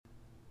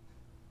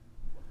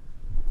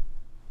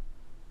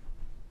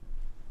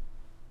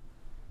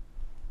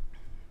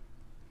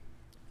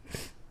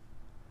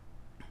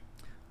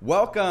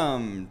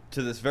Welcome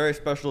to this very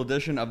special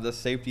edition of the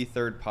Safety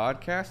Third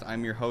podcast.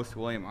 I'm your host,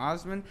 William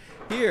Osmond,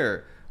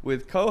 here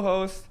with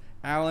co-host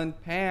Alan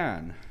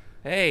Pan.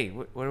 Hey,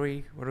 what are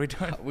we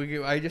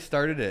doing? I just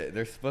started it.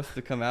 They're supposed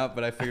to come out,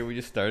 but I figured we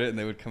just start it and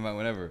they would come out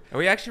whenever. Are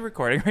we actually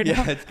recording right now?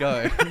 Yeah, it's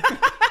going.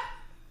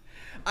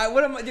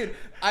 Dude?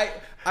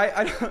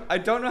 I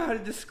don't know how to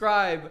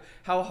describe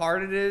how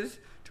hard it is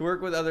to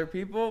work with other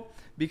people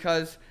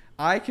because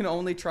I can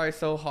only try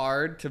so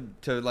hard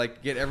to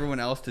like get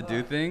everyone else to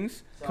do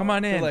things. Come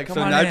on in.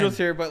 So Nigel's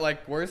here, but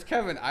like, where's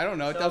Kevin? I don't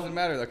know. It doesn't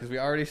matter though because we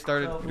already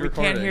started recording. We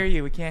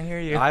can't hear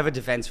you. I have a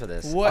defense for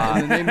this. What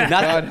in the name of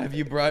God have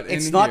you brought in?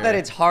 It's not here? that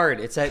it's hard.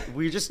 It's that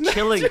we're just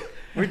chilling.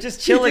 We're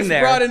just chilling there.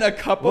 He just brought in a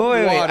cup of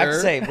water, I have to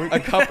say, a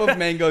cup of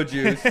mango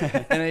juice,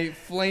 and a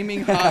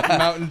flaming hot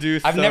Mountain Dew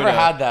soda. I've never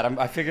had that.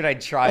 I figured I'd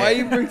try Why it.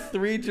 you bring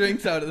 3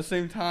 drinks out at the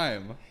same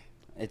time?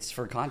 It's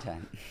for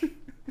content.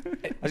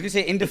 I was gonna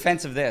say, in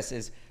defense of this,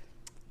 is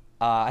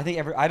I think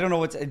I don't know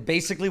what's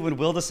basically when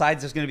Will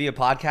decides there's gonna be a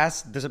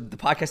podcast. The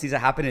podcast needs to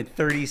happen in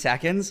 30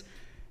 seconds,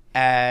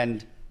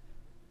 and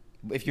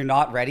if you're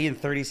not ready in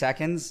 30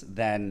 seconds,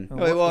 then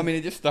Well, I mean,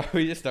 we just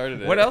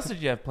started it. What else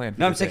did you have planned for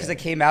no, I'm today? saying because it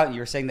came out and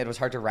you were saying that it was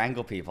hard to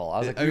wrangle people. I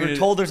was like, I we mean, were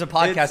told there's a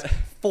podcast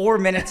 4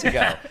 minutes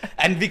ago,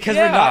 and because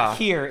we're Yeah. not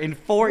here in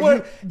 4,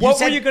 What you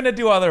said, were you going to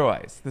do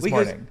otherwise this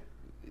because, morning?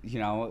 you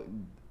know,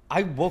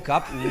 I woke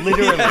up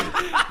literally.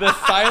 The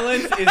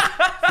silence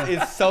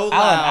is so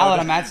loud. Alan,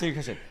 I'm answering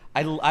your question.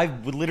 I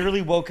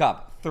literally woke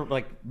up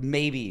like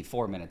maybe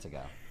 4 minutes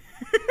ago.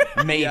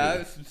 Maybe. Yeah,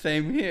 it's the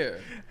same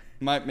here.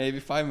 Maybe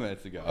 5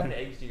 minutes ago. How many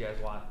eggs do you guys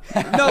want?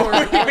 No,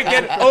 we're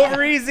get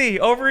over easy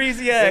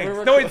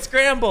eggs. No, it's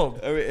scrambled.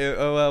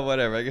 Oh, well,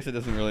 whatever. I guess it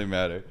doesn't really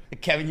matter.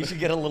 Kevin, you should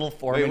get a little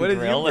Foreman What did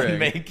grill you bring? and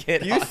make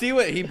it. Do you see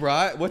what he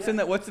brought? What's in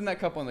that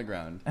cup on the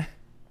ground?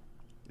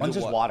 One's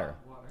just water.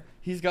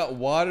 He's got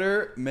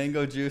water,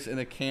 mango juice, and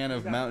a can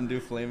of Mountain Dew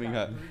Flaming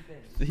Hot.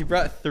 He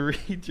brought 3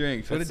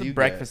 drinks. What That's did you the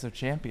breakfast of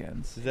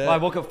champions. get? Is that, Well, I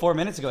woke up 4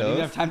 minutes ago. I didn't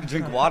even have time to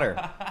drink water.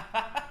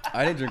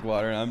 I didn't drink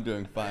water, and I'm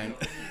doing fine.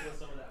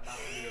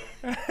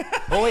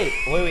 Oh wait!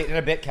 In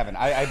a bit, Kevin.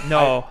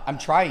 No. I'm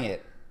trying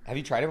it. Have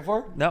you tried it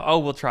before? No. Oh,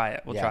 we'll try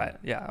it. We'll Yeah. try it.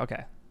 Yeah.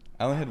 Okay.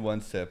 I only had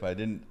 1 sip. I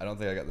don't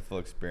think I got the full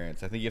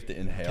experience. I think you have to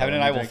inhale. Kevin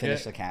and when I you will drink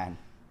finish it. the can.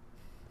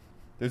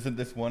 There's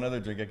this one other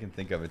drink I can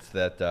think of. It's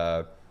that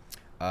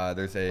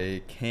there's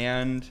a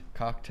canned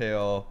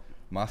cocktail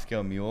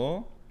Moscow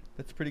Mule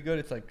that's pretty good.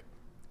 It's like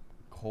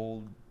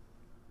cold.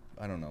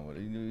 I don't know what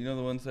you know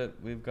the ones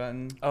that we've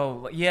gotten.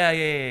 Oh, yeah.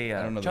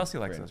 I don't know. Chelsea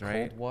the likes brand. those,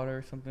 right? Cold water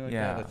or something like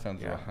Yeah, that. That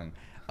sounds yeah. wrong.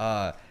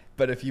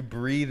 But if you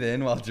breathe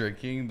in while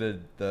drinking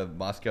the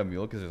Moscow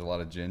Mule, because there's a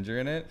lot of ginger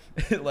in it,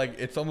 like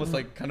it's almost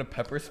like kind of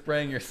pepper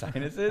spraying your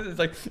sinuses. It's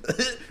like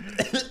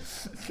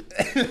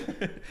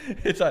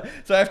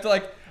so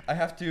I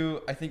have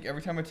to I think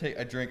every time I take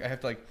a drink I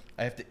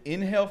have to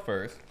inhale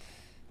first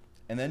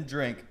and then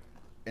drink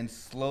and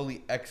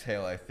slowly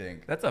exhale. I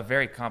think That's a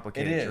very it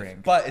complicated is,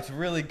 drink. but it's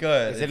really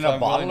good. Is it in So a I'm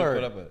willing bottle to or?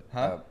 put up with it.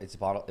 Huh? It's a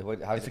bottle.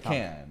 How's It's a it come?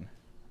 can.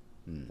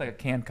 It's like a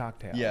canned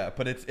cocktail. Yeah,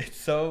 but it's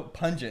so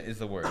pungent is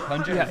the word.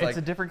 Pungent Yeah, is it's like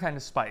a different kind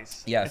of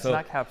spice. yeah, It's so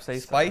not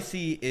capsaicin.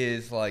 spicy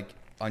is like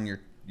on your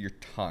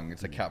tongue.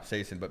 It's like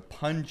capsaicin, but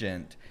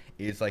pungent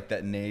is like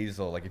that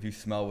nasal. Like if you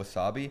smell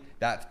wasabi,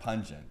 that's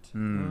pungent.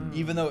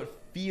 Even though it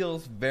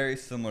feels very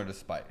similar to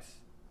spice,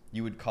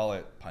 you would call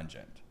it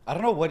pungent. I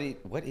don't know what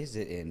is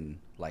it in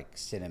like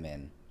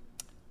cinnamon.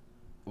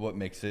 What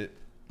makes it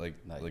like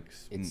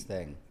its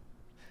thing.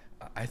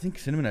 I think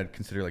cinnamon I'd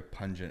consider like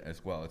pungent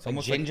as well. It's Like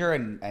almost ginger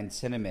and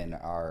cinnamon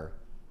are.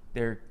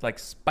 They're like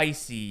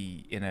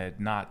spicy in a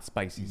not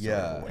spicy sort of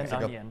yeah, way. it's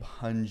like onion. a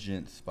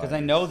pungent spice. Because I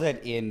know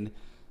that in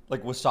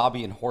like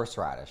wasabi and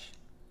horseradish,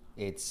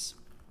 I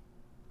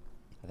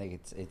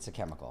think it's a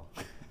chemical.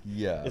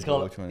 Yeah, It's but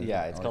called which one is it?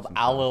 it's I'll called listen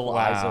to it. allyl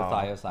Wow.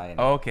 isothiocyanate.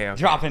 Okay.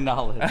 Dropping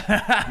knowledge.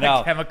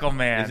 No, Chemical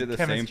man. Is it the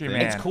same Chemistry thing?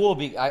 man. it's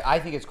cool. I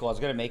think it's cool. I was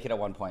gonna make it at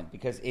one point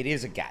because it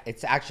is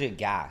it's actually a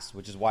gas,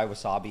 which is why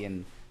wasabi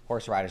and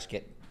horseradish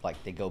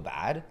they go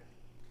bad.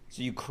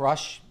 So you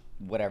crush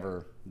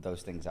whatever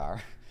those things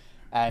are,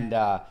 and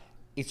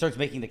it starts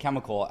making the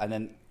chemical, and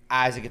then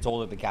as it gets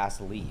older, the gas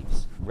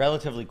leaves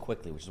relatively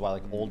quickly, which is why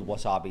like old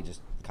wasabi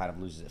just kind of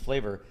loses its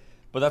flavor.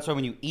 But that's why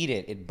when you eat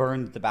it, it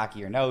burns the back of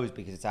your nose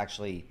because it's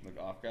actually Like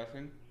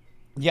off-gassing?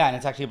 yeah, and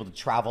it's actually able to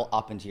travel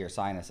up into your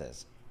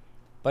sinuses.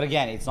 But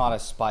again, it's not a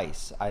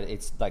spice.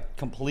 It's like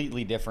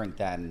completely different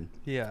than.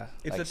 Yeah.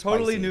 It's Like a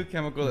totally spicy. new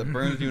chemical that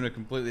burns you in a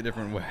completely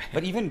different way.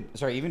 But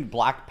even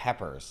black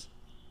peppers,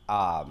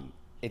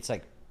 it's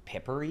like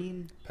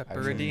piperine.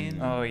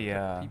 Pepperidine. Oh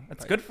yeah,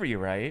 that's good for you,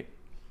 right?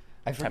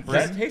 I forget.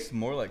 That tastes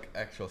more like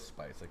actual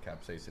spice, like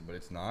capsaicin, but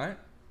it's not.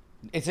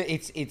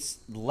 It's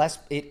less.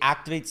 It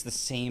activates the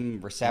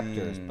same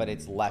receptors, but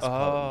it's less potent.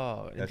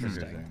 Oh, That's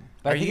interesting. interesting.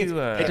 But I Are think you,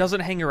 It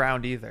doesn't hang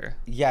around either.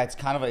 yeah,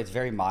 it's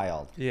very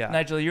mild. Yeah.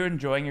 Nigel, you're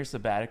enjoying your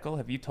sabbatical.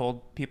 Have you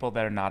told people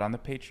that are not on the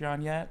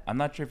Patreon yet? I'm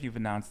not sure if you've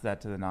announced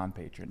that to the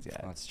non-patrons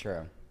yet. That's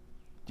true.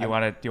 Do you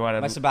want to?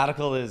 My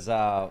sabbatical is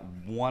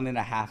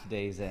 1.5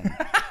 days in.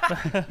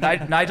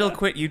 Nigel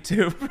quit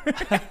YouTube.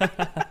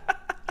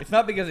 It's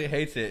not because he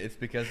hates it. It's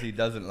because he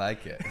doesn't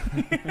like it.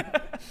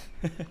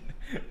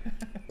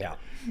 Yeah.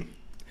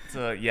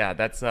 So yeah,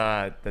 that's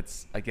I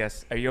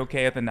guess. Are you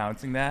okay with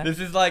announcing that? This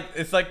is like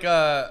it's like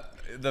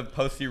the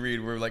post you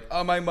read where like,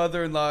 oh, my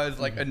mother-in-law is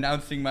like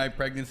announcing my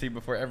pregnancy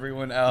before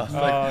everyone else.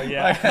 Like,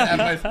 yeah. like, at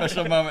my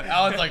special moment.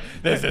 Alan's like,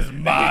 this is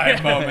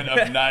my moment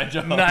of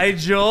Nigel.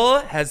 Nigel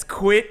has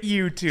quit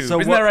YouTube.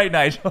 So Isn't that right,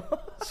 Nigel?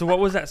 So what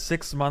was that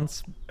 6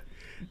 months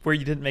where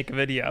you didn't make a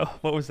video?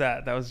 What was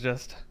that? That was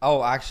just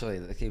Oh, actually,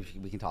 okay,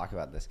 we can talk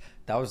about this.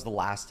 That was the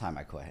last time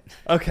I quit.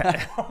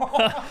 okay.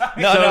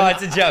 No,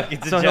 it's a joke.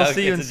 It's a So joke. he'll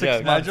see you it's in a 6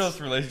 joke. months.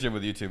 Nigels' relationship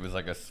with YouTube is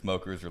like a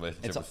smoker's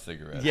relationship It's a- with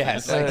cigarettes. yes,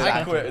 It's like, I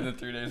exactly. quit, and then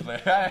 3 days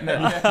later, I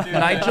can't do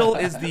Nigel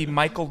it. is the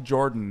Michael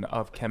Jordan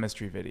of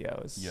chemistry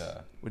videos.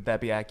 Yeah. Would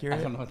that be accurate?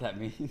 I don't know what that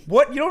means.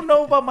 What? You don't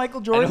know about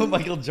Michael I Jordan? know who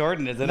Michael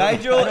Jordan is.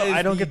 Nigel is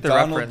I don't the get the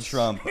Donald reference.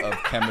 Trump of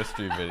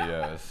chemistry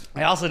videos.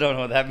 I also don't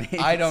know what that means.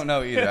 I don't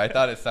know either. I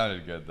thought it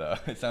sounded good though.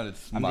 It sounded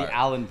I'm smart. the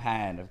Alan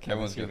Pan of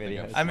Everyone's chemistry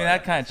gonna think videos. I mean,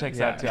 that kind of checks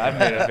out too. Yeah. I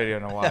haven't made a video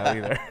in a while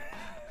either.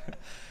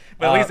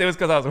 But at least it was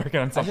because I was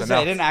working on I something should say,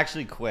 else. I didn't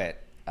actually quit.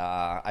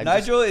 I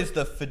Nigel is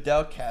the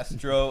Fidel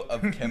Castro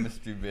of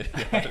chemistry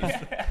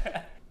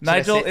videos.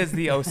 Nigel say- is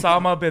the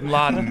Osama bin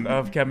Laden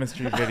of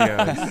chemistry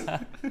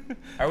videos.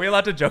 Are we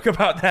allowed to joke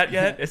about that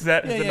yet? Is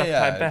that has enough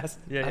time passed?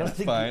 Yeah, That's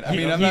yeah. fine. I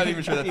mean, I'm not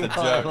even sure that's a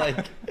People are joke.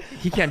 Like,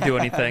 He can't do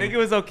I think it anything.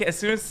 was okay. As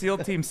soon as SEAL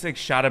Team 6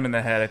 shot him in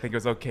the head, I think it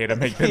was okay to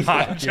make bin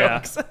Laden Yeah.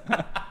 jokes.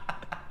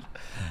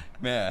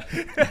 Man,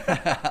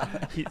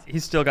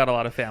 He's still got a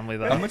lot of family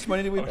though. how much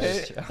money did we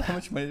pay? How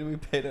much money did we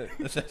pay to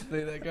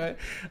assassinate that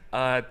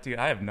guy? Dude,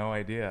 I have no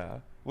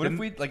idea. What if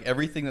we like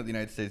everything that the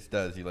United States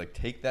does? You like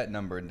take that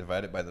number and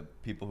divide it by the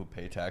people who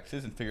pay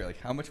taxes and figure out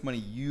like how much money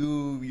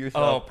you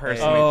yourself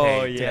personally Oh,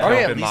 paid yeah. to or kill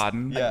at bin least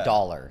Laden? Yeah.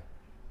 $1.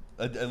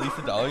 At least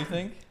 $1, you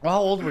think? Well, how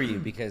old were you?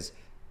 Because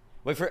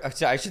wait for.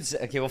 So I should say.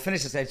 Okay, we'll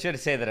finish this. I should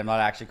say that I'm not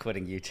actually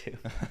quitting YouTube.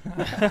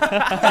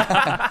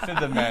 Said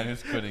the man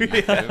who's quitting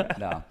YouTube.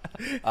 No,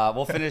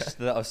 we'll finish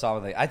the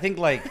Osama thing. I think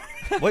like,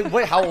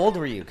 what? How old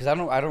were you? Because I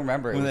don't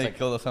remember. It When was they like,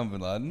 killed Osama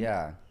bin Laden?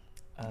 yeah.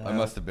 I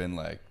must have been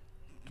like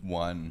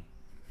 1,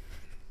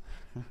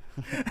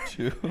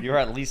 2. You were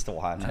at least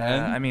one.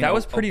 I mean, That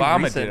was pretty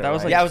Obama recent. did it, That was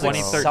right? like Yeah, it was like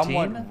 2013?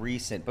 somewhat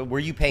recent. But were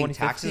you paying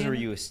taxes or were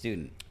 2015? you a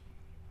student?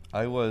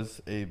 I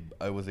was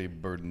a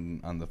burden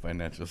on the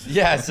financial system.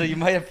 Yeah, so you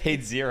might have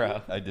paid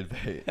zero. I did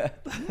pay.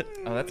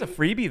 Oh, that's a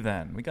freebie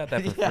then. We got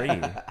that for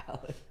free.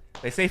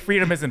 They say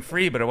freedom isn't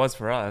free, but it was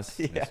for us.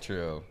 That's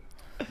true.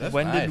 That's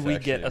When nice, did we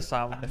get actually.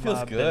 Osama That feels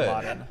bin good.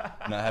 Laden?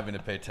 Not having to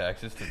pay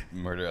taxes to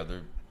murder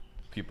other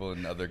people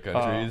in other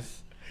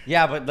countries.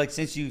 Yeah, but like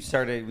since you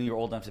started when you were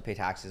old enough to pay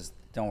taxes,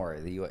 don't worry.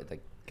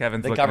 Like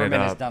Kevin's the looking government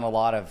it has up. done a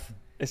lot of.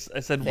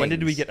 I said, when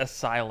did we Things. get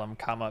asylum,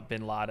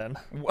 bin Laden?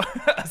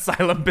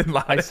 Asylum bin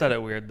Laden. I said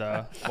it weird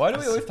though. Why do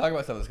we always talk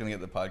about stuff that's going to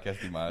get the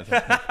podcast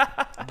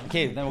demonetized?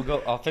 Okay, then we'll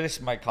go. I'll finish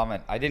my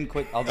comment. I didn't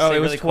quit. I'll just Oh, say it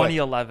was really quick.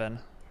 2011.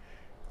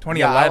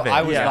 2011. Yeah,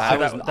 I was. Yeah, not, so I,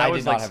 was that I was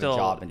did not like have still- a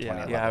job in yeah.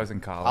 2011. Yeah, I was in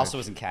college. I also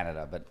was in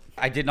Canada, but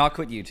I did not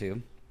quit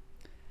YouTube.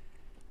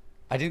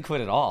 I didn't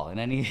quit at all in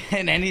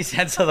any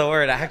sense of the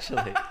word,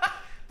 actually.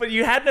 But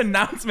you had an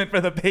announcement for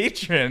the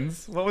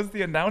patrons. What was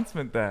the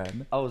announcement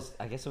then?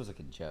 I guess it was like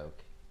a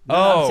joke.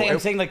 Oh, I'm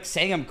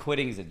saying I'm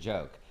quitting is a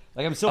joke.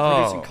 Like I'm still Oh.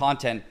 producing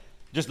content,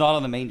 just not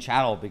on the main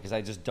channel because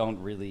I just don't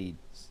really.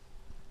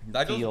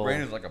 Nigel's Feel-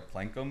 brain is like a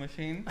Planko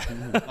machine.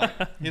 Like,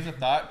 he has a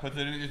thought, puts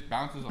it in, it just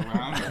bounces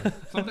around.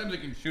 Sometimes it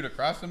can shoot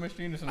across the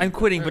machine. I'm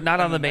quitting, but not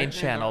on the main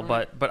channel.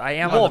 But I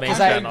am Well, on the main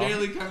 'cause I- channel.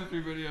 daily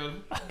chemistry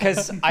videos.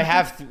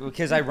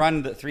 Because I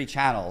run the 3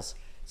 channels,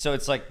 so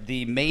it's like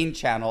the main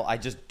channel. I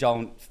just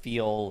don't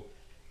feel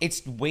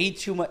it's way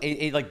too much.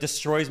 It like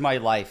destroys my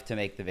life to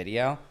make the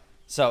video.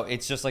 So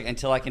it's just like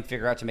until I can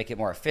figure out to make it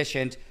more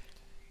efficient,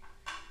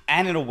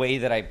 and in a way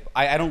that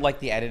I don't like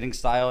the editing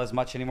style as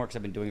much anymore because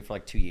I've been doing it for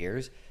like 2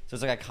 years. So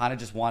it's like I kind of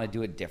just want to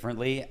do it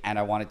differently, and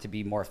I want it to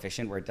be more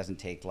efficient where it doesn't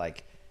take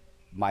like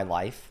my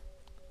life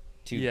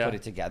to Yeah. put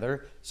it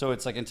together. So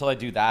it's like until I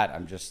do that,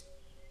 I'm just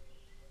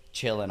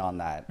chilling on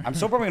that. I'm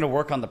still probably going to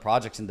work on the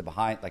projects in the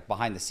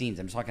behind the scenes.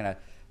 I'm just not going to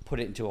put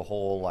it into a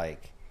whole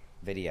like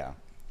video.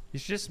 You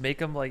should just make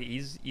them like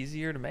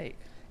easier to make.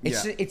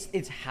 It's Yeah.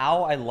 it's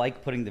how I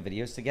like putting the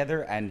videos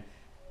together, and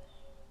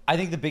I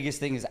think the biggest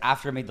thing is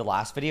after I made the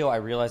last video, I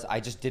realized I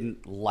just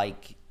didn't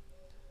like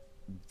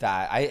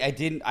that. I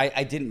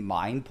didn't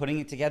mind putting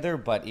it together,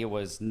 but it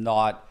was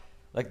not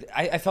like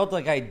I felt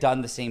like I'd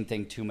done the same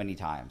thing too many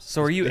times.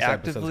 So are you This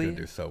episode's actively? gonna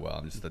do so well.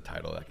 I'm just the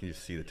title. I can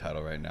just see the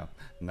title right now.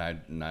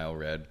 Nile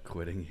Red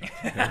quitting.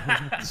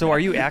 So are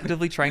you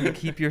actively trying to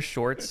keep your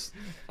shorts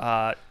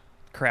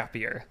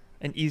crappier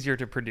and easier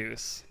to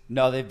produce?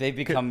 No, they've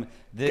become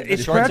the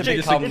It's shorts have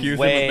project- become Accuse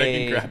him of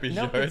making way. crappy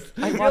shorts.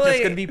 I feel watch it's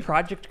like- gonna be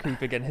Project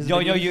Creep again. His No,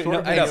 video- you-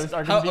 short no, I know. videos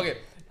are gonna be. Okay,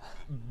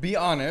 be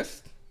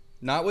honest.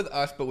 Not with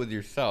us, but with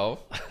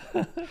yourself.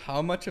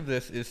 How much of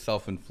this is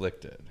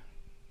self-inflicted?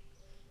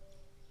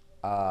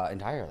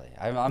 Entirely.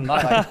 I'm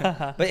not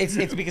like, but it's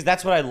because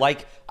that's what I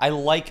like. I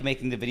like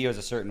making the videos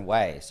a certain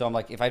way. So I'm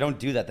like, if I don't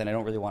do that, then I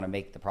don't really want to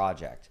make the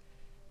project.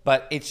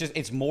 But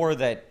it's more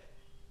that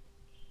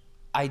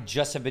I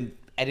just have been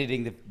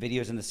editing the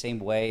videos in the same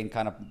way and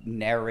kind of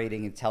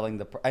narrating and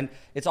telling and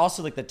it's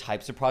also like the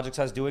types of projects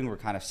I was doing were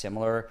kind of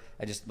similar.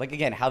 I just like,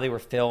 again, how they were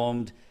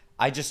filmed.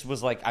 I just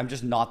was like, I'm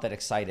just not that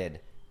excited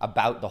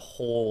about the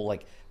whole,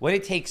 like what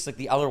it takes. Like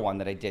the other one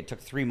that I did took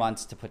 3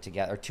 months to put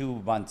together, or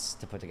 2 months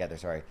to put together.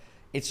 Sorry.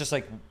 It's just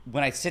like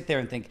when I sit there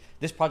and think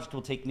this project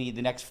will take me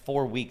the next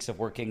 4 weeks of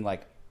working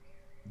like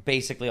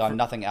basically on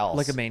nothing else.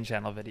 Like a main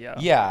channel video.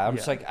 Yeah. I'm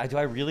just like, do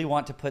I really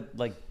want to put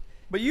like,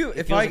 But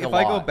if feels I like a if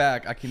I go lot.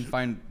 back, I can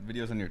find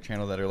videos on your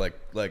channel that are like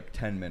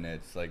 10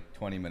 minutes, like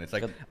 20 minutes.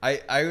 Like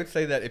I would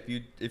say that if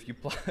you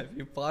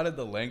plotted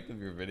the length of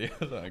your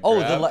videos on a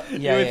graph,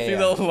 you would see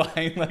the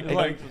line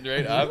like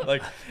straight up.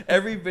 Like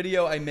every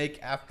video I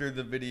make after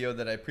the video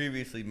that I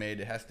previously made,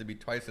 it has to be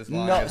twice as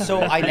long. no. as So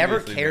the I never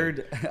previously cared.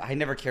 made. I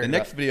never cared. The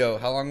next video,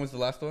 how long was the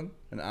last one?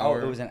 An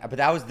hour. Oh, it was but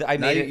that was I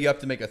Now made it. you have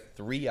to make a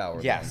 3-hour.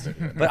 Yes, long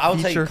video. but I will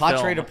tell you, Feature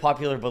contrary film. to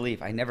popular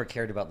belief, I never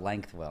cared about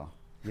length. Will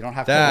you don't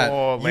have That- to?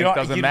 Oh, you length don't-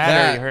 doesn't you- matter.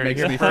 You That heard it makes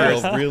here me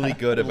first. feel really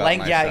good about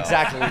Length, myself. yeah,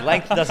 exactly.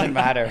 Length doesn't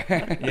matter.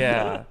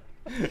 Yeah.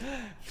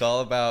 It's all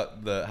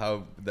about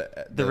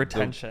the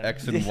retention.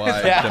 X and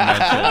Y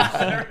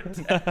Yeah.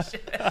 dimensions.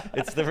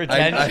 It's the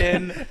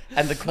retention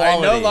and the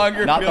quality, I no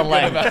longer not feel the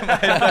good length.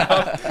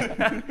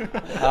 about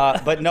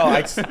myself. But no,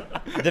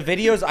 the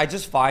videos, I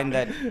just find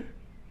that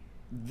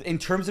in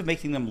terms of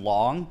making them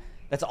long,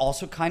 that's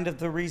also kind of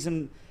the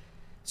reason.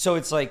 So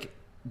it's like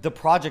the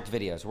project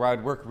videos where I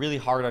would work really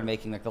hard on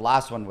making, like the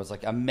last one was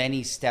like a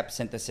many step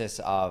synthesis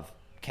of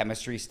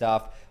chemistry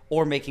stuff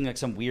or making like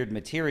some weird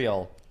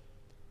material.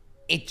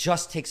 It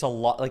just takes a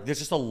lot, like there's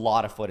just a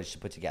lot of footage to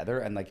put together.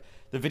 And like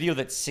the video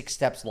that's 6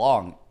 steps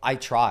long, I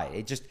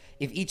tried.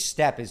 If each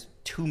step is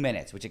 2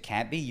 minutes, which it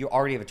can't be, you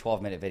already have a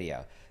 12-minute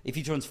video. If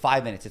each one's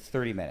 5 minutes, it's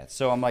 30 minutes.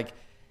 So I'm like,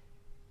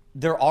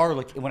 there are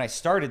like, when I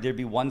started, there'd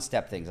be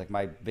 1-step things, like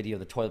my video,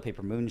 the toilet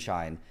paper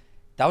moonshine.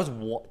 That was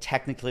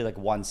technically like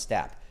 1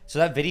 step. So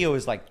that video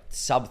is like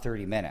sub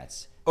 30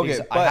 minutes. Okay,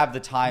 Because I but have the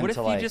time What if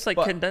to you like, just like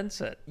but- condense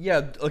it?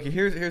 Yeah. Okay.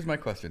 Here's my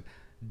question.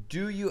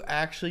 Do you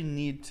actually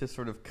need to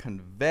sort of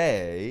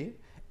convey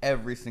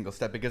every single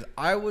step? Because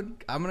I'm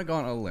gonna go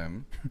on a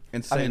limb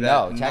and say mean,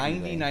 that no,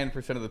 technically.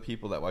 99% of the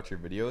people that watch your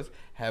videos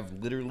have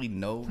literally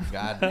no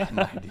goddamn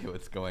idea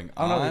what's going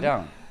Oh, on. no, they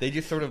don't. They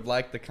just sort of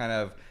like the kind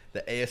of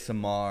the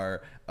ASMR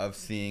of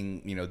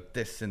seeing,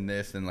 this and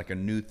this, and like a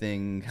new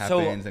thing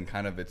happens, and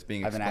kind of it's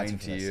being I have an answer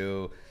explained to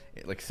for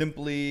you, like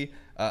simply.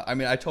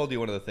 I told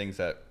you one of the things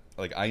that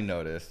like I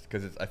noticed,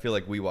 because I feel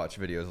like we watch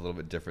videos a little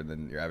bit different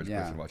than your average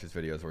Yeah. person watches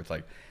videos, where it's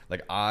like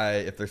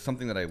if there's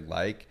something that I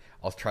like,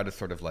 I'll try to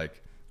sort of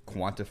like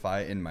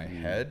quantify in my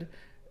head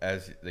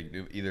as like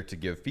either to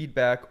give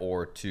feedback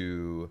or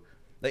to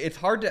like it's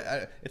hard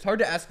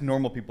to ask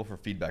normal people for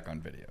feedback on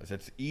videos.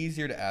 It's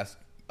easier to ask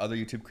other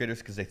YouTube creators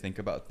because they think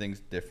about things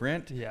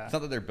different. Yeah. It's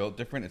not that they're built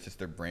different, it's just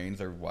their brains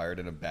are wired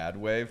in a bad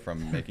way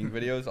from making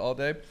videos all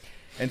day.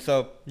 And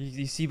so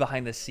You see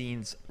behind the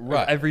scenes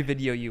Right. of every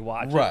video you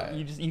watch. Right.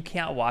 You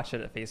can't watch it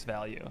at face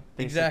value.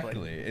 Basically.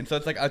 exactly. And so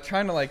it's like I'm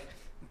trying to like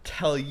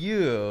tell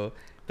you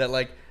that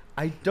like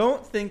I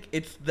don't think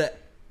it's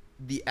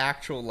the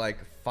actual like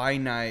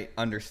finite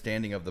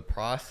understanding of the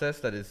process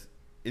that is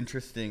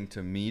interesting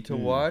to me to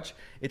watch.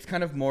 It's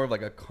kind of more of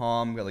like a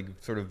calm, like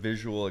sort of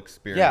visual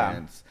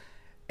experience.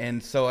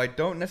 And so I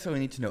don't necessarily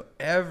need to know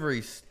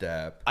every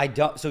step. I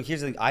don't. So here's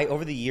the thing.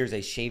 Over the years,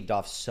 I shaved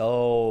off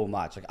so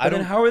much. Like I But don't.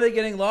 then how are they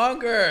getting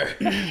longer?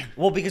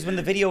 Well, because when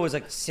the video was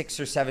like 6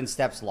 or 7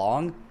 steps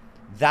long,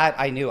 that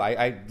I knew.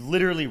 I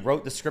literally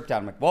wrote the script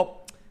down. I'm like,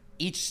 well,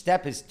 each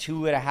step is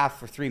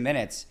 2.5 or 3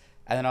 minutes.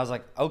 And then I was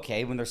like,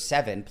 okay, when there's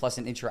 7 plus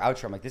an intro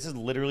outro, I'm like, this is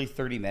literally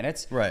 30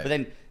 minutes. Right. But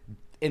then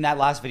in that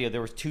last video,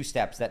 there was 2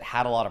 steps that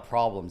had a lot of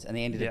problems, and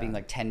they ended up Yeah. being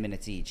like 10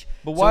 minutes each.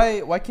 But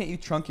So- why can't you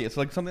truncate? It's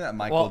like something that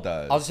Michael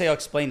does. I'll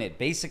explain it.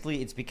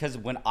 Basically, it's because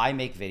when I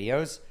make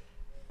videos,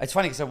 it's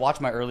funny because I watch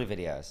my early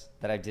videos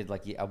that I did.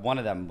 Like one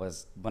of them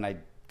was when I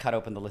cut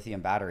open the lithium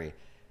battery.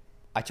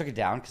 I took it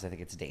down because I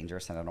think it's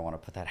dangerous and I don't want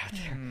to put that out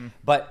there.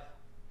 But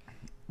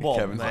well,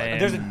 Kevin's like,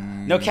 there's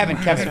Kevin.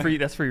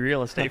 That's free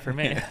real estate for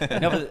me.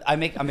 No, but I'm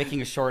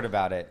making a short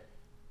about it.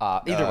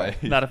 Either way.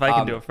 Not if I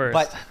can do it first.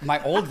 But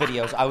my old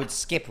videos, I would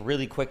skip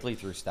really quickly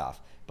through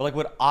stuff. But like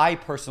what I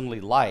personally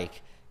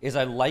like is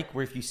I like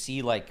where if you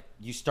see like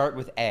you start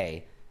with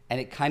A and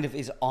it kind of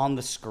is on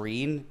the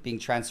screen being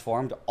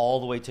transformed all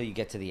the way till you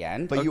get to the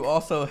end. But you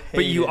also hate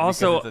But you it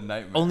because also it's a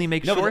nightmare. only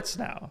make No, but shorts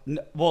now.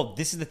 Well,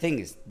 this is the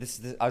thing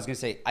I was going to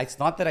say, it's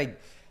not that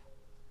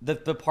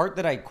the part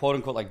that I quote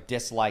unquote like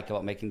dislike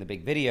about making the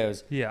big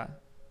videos Yeah.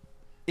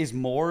 is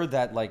more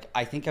that like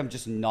I think I'm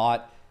just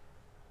not.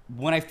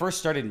 When I first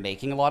started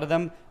making a lot of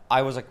them,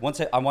 I was like,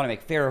 I want to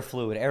make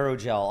ferrofluid,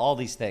 aerogel, all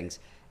these things,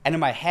 and in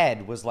my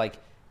head was like,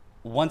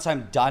 once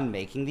I'm done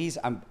making these,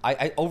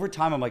 I over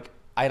time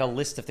I had a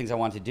list of things I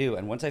wanted to do,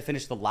 and once I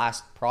finished the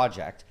last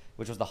project,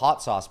 which was the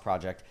hot sauce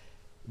project,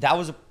 that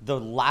was the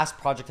last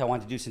project I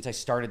wanted to do since I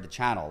started the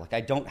channel. Like,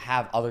 I don't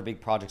have other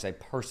big projects I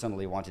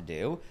personally want to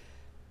do.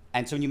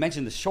 And so when you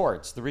mentioned the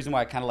shorts, the reason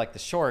why I kind of like the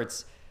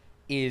shorts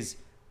is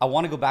I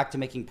want to go back to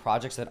making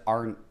projects that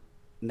aren't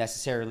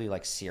necessarily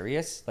like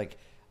serious. Like,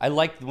 I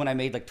liked when I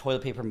made like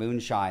toilet paper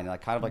moonshine,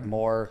 like kind of like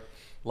more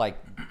like,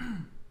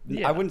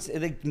 I wouldn't say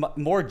like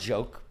more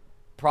joke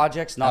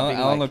projects, not being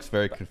Alan like, looks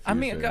very confused. I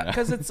mean, right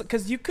now.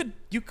 because you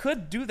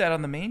could do that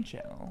on the main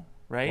channel,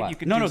 right? What? You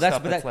could do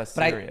stuff that's less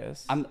but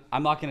serious. I'm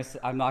not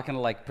gonna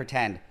like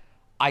pretend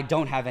I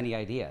don't have any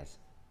ideas.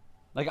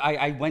 Like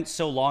I went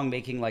so long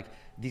making like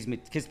these,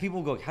 because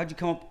people go, how'd you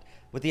come up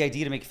with the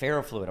idea to make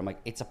ferrofluid? I'm like,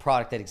 it's a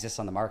product that exists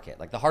on the market.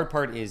 Like, the hard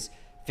part is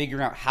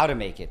figuring out how to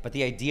make it, but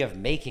the idea of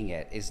making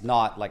it is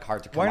not like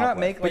hard to come Why up not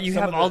with. make But like you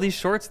some have of all the- these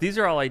shorts. These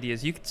are all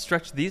ideas. You could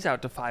stretch these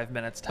out to 5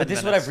 minutes, 10 But this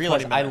is what minutes, I've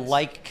realized. 20 I minutes.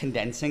 like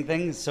condensing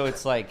things, so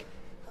it's like,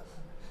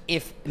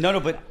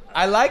 but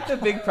I like the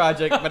big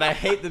project, but I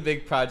hate the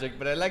big project.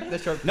 But I like the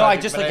short project. No, I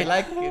just but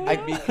like I like it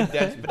to be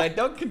condensed, but I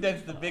don't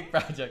condense the big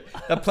project.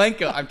 The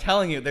Planko, I'm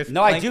telling you, there's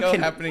no, I do. Planko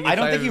happening. I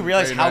don't inside think of you his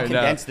realize brain how right now.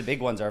 condensed the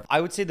big ones are.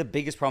 I would say the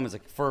biggest problem is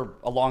like for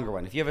a longer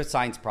one. If you have a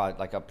science project,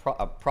 like a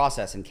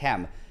process in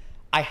chem,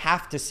 I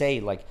have to say,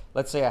 like,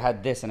 let's say I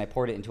had this and I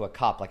poured it into a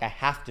cup. Like, I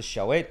have to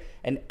show it,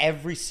 and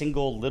every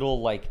single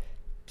little like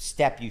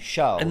step you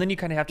show, And then you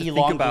kind of have to think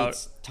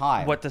elongates about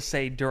time. what to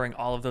say during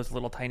all of those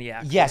little tiny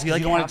actions. Yes, You, because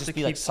you don't want have it to just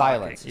be like keep talking.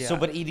 silence. Yeah. So,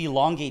 but it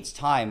elongates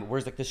time.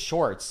 Whereas like the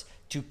shorts,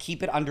 to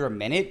keep it under a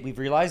minute, we've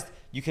realized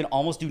you can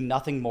almost do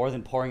nothing more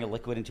than pouring a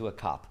liquid into a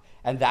cup.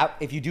 And that,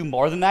 if you do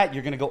more than that,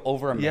 you're going to go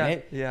over a Yeah,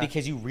 minute yeah.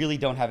 because you really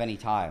don't have any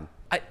time.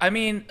 I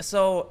mean,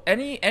 so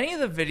any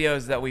of the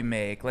videos that we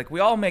make, like, we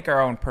all make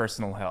our own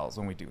personal hells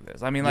when we do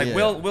this. I mean, like,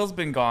 Yeah. Will's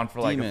been gone for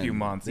like a few Demon.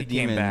 months. The He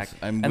came demons. back,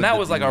 I'm with and that the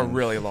was like a demons.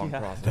 really long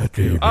process.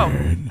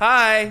 Oh,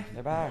 hi.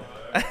 They're back.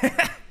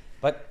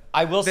 But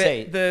I will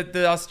say,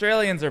 The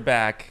Australians are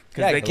back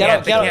because Yeah, they get can't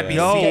up- they get can't up- be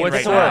No, seen what's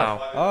right the word?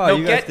 now. Oh, no,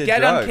 you guys did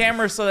get on drugs.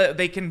 camera so that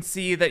they can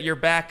see that you're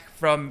back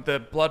from the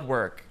blood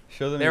work.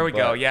 Show them There your we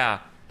go. butt. Yeah.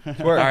 All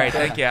Twerk. right.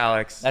 Thank you,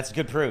 Alex. that's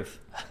good proof.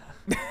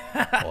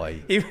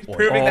 Oi. He was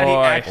proving that he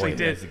Oi. actually Oi,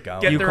 did how's it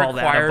going? get You the call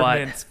that a butt.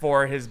 requirements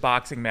for his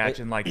boxing match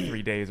in like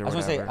 3 days or I was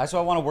going to say, whatever. that's why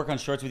I want to work on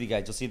shorts with you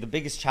guys. You'll see the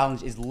biggest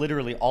challenge is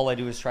literally all I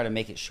do is try to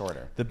make it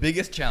shorter. The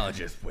biggest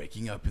challenge is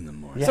waking up in the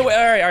morning. So all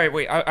right,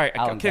 wait, all right,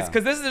 Alan because Cow.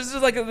 this is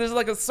like there's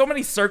like so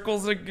many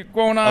circles that are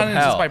going on, Of and it's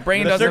just hell. my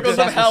brain the doesn't. circles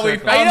of hell. We I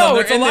found know, them.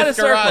 They're it's a in lot this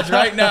of garage circles.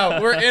 right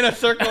now. We're in a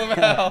circle of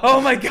hell. Oh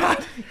my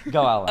god.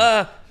 Go,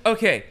 Alan.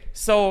 Okay,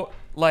 so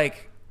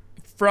like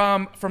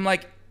from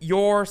like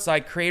your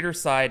side, creator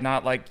side,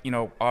 not like, you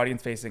know,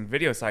 audience facing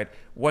video side,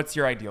 what's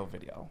your ideal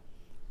video?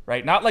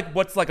 Right? Not like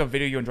what's like a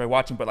video you enjoy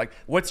watching, but like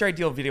what's your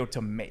ideal video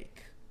to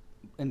make?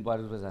 And what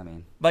does that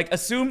mean? Like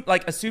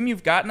assume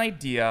you've got an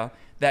idea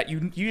that you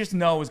just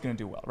know is going to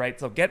do well, right?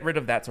 So get rid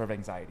of that sort of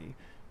anxiety.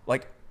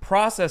 Like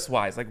process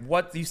wise, like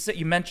what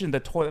you mentioned the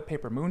toilet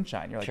paper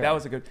moonshine. You're like, Sure. that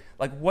was a good,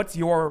 like what's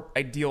your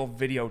ideal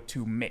video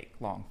to make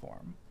long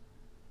form?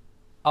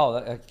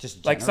 Oh,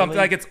 just Like something generally?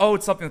 like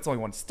it's something that's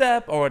only one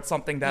step, or it's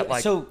something that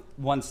like so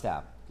one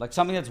step, like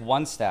something that's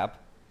one step,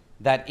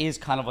 that is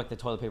kind of like the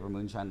toilet paper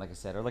moonshine, like I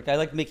said, or like I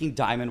like making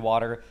diamond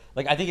water.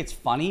 Like I think it's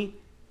funny.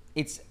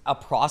 It's a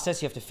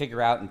process you have to figure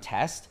out and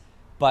test,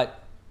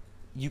 but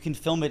you can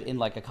film it in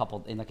like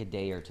a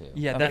day or two.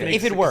 Yeah, Okay. that makes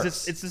If it sense, 'cause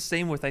works. It's the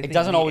same with I think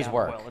doesn't the always app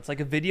work. will. It's like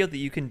a video that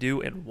you can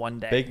do in one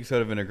day. Baking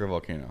soda vinegar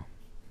volcano.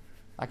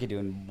 I could do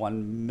in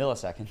 1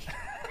 millisecond.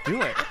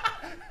 Do it.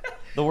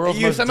 The world's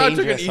You most somehow took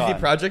an dangerous easy song.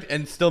 project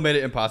and still made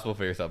it impossible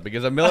for yourself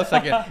because a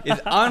millisecond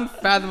is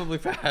unfathomably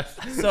fast.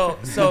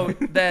 so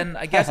then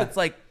I guess it's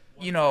like,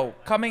 you know,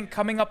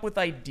 coming up with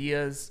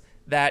ideas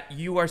that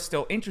you are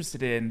still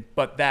interested in,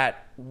 but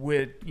that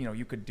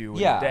you could do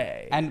in a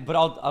day. But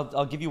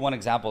I'll give you one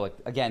example. Like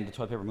again, the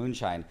toilet paper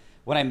moonshine.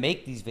 When I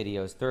make these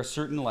videos, there are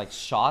certain like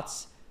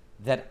shots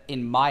that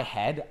in my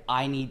head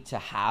I need to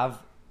have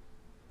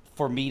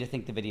for me to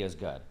think the video is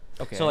good.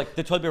 Okay. So like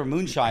the toilet paper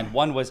moonshine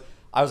one was,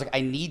 I was like,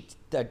 I need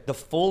the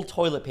full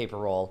toilet paper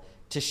roll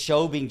to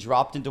show being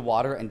dropped into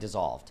water and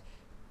dissolved,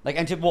 like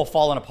and to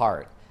falling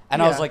apart.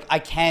 And I was Yeah. like,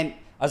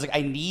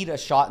 I need a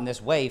shot in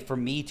this way for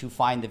me to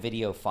find the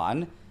video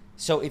fun.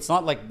 So it's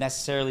not like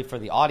necessarily for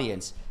the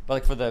audience, but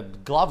like for the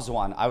gloves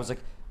one, I was like,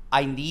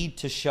 I need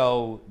to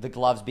show the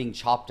gloves being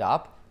chopped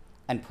up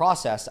and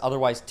processed.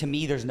 Otherwise, to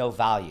me, there's no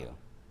value.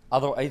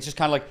 Otherwise, it's just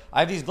kind of like, I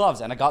have these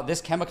gloves and I got this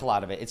chemical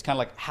out of it. It's kind of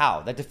like,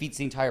 how? That defeats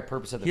the entire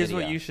purpose of the Here's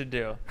video. what you should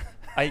do.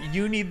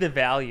 You need the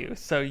value,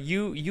 so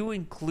you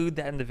include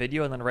that in the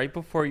video, and then right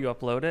before you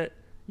upload it,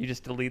 you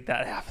just delete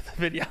that half of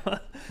the video.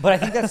 But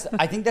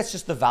I think that's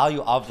just the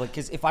value of like,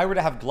 because if I were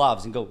to have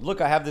gloves and go, look,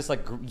 I have this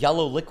like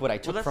yellow liquid I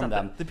took Well, that's from not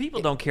them. the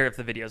people don't care if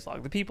the video's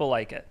long. The people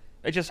like it.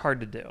 It's just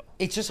hard to do.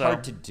 It's just So-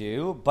 hard to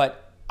do,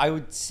 but I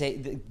would say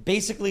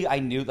basically I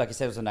knew, like I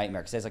said, it was a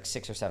nightmare because there's like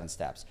 6 or 7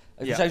 steps,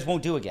 which Yeah. I just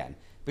won't do again.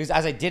 Because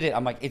as I did it,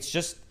 I'm like, it's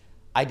just,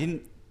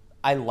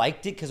 I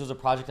liked it because it was a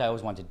project I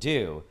always wanted to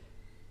do,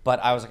 but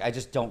I was like, I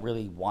just don't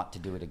really want to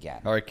do it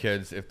again. All right,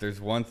 kids, if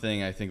there's one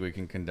thing I think we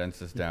can condense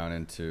this down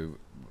into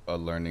a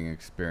learning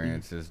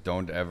experience is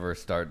don't ever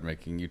start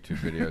making YouTube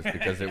videos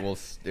because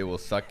it will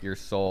suck your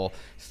soul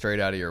straight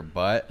out of your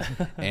butt,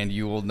 and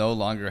you will no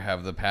longer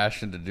have the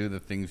passion to do the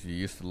things you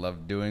used to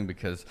love doing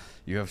because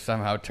you have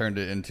somehow turned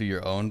it into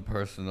your own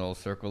personal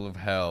circle of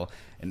hell.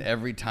 And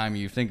every time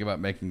you think about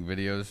making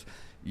videos,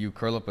 you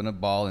curl up in a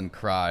ball and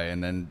cry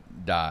and then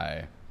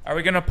die. Are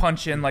we gonna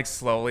punch in like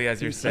slowly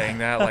as you're saying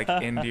that, like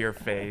into your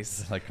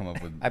face? Like come up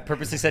with I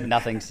purposely said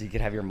nothing so you could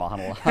have your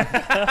monologue.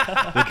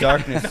 the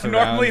darkness surrounds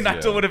Normally, you.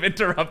 Nigel would have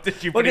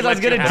interrupted you. Well, but he 'cause I was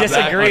let you gonna have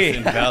that. disagree.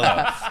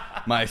 Envelops.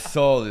 My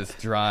soul is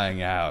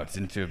drying out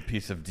into a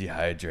piece of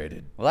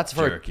dehydrated Well, that's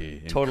for a jerky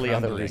and totally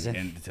other crumbling reason.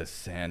 into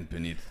sand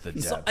beneath the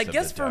depths So I of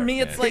guess the for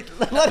me, it's darkness.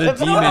 like Let the him-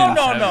 demons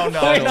no. have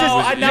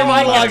Just- Now your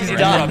I monologue's get to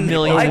done. interrupt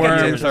Million people. I get to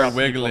worms Worms are interrupt people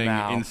wiggling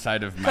now.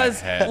 inside of my Because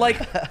head.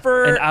 like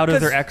for And out of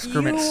their 'cause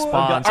excrement you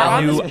spawns are a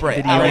on new this break.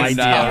 video You're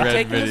idea.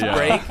 taking this Video.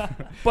 break,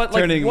 but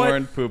like turning what,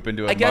 worm poop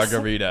into I a guess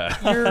margarita.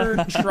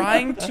 You're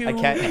trying to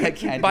I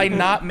can't by do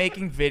not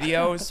making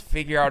videos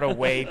figure out a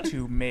way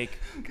to make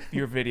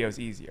your videos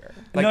easier.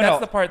 Like No, that's no.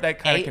 the part that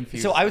kind of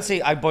confuses. So I would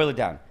say I boil it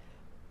down.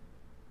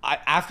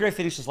 After I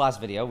finished this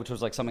last video, which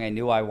was like something I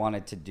knew I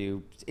wanted to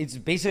do, it's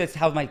basically that's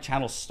how my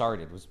channel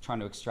started. Was trying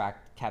to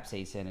extract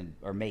capsaicin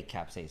or make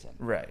capsaicin.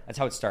 Right. That's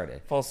how it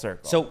started. full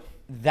circle. So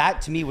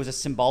that to me was a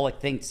symbolic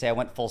thing to say I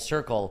went full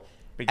circle.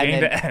 Beginning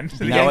and then- to end.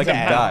 beginning now I to can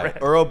end. die.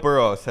 Earl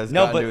Burroughs has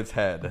No, gotten to its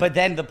head. But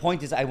then the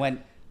point is, I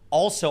went.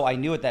 Also, I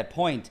knew at that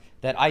point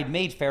that I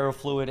made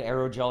ferrofluid,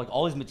 aerogel, like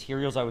all these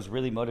materials I was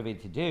really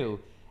motivated to do,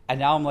 and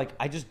now I'm like,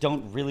 I just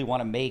don't really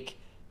want to make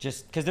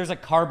just because there's a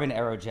carbon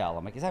aerogel.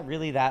 I'm like, is that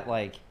really that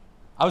like?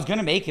 I was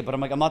gonna make it, but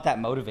I'm like, I'm not that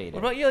motivated. what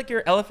about you, like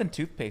your elephant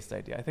toothpaste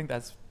idea? I think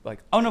that's like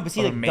Oh no, but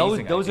see, an like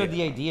amazing those are idea.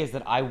 the ideas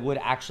that I would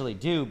actually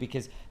do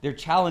because they're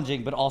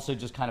challenging, but also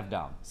just kind of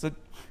dumb. So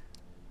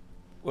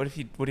what if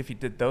you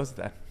did those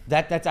then?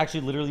 That's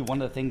actually literally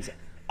one of the things.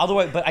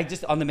 Otherwise, but I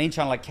just on the main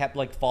channel I kept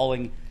like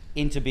falling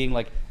into being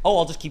like, oh,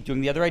 I'll just keep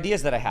doing the other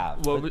ideas that I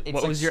have. But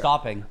it's like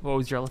stopping. What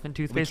was your elephant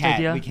toothpaste can't-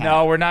 idea? we can't.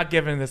 No, we're not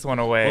giving this one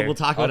away. We'll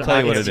talk I'll about tell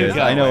you what after it it's is.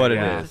 too I know what it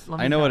Yeah. is. Let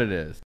me I know know. what it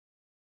is.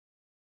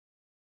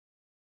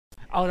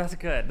 Oh, that's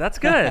good. That's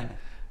good.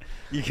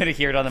 You're gonna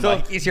hear it on the So,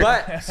 mic. Easier.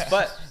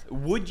 but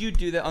would you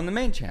do that on the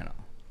main channel?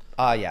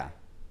 Yeah.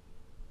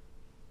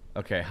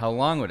 Okay, how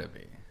long would it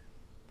be?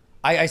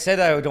 I said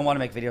that I don't want to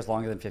make videos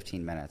longer than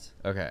 15 minutes.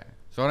 Okay,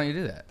 so why don't you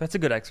do that? That's a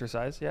good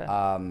exercise.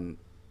 Yeah.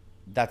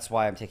 That's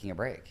why I'm taking a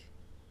break. And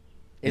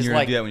It's you're gonna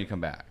like, do that when you come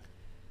back.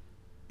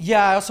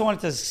 yeah, I also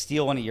wanted to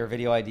steal one of your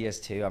video ideas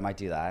too. I might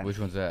do that. Which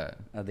one's that?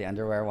 The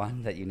underwear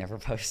one that you never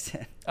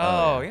posted.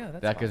 oh yeah,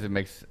 that's that because fine. it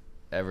makes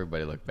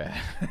everybody look bad.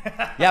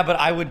 Yeah, but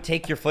I would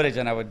take your footage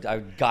and I would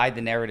guide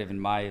the narrative in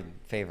my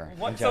favor.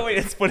 What? I'm So joking. wait,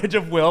 it's footage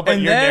of Will, but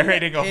and you're then,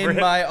 narrating over in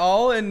it. my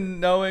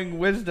all-in-knowing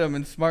wisdom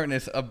and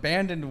smartness,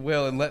 abandoned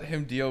Will and let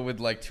him deal with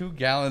like 2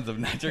 gallons of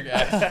nitric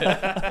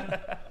acid.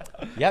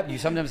 Yep, you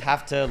sometimes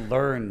have to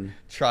learn.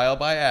 Trial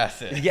by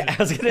acid. Yeah,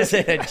 I was gonna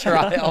say a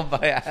trial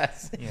by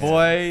acid.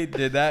 Boy,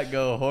 did that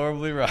go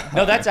horribly wrong.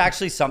 No, that's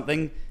actually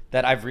something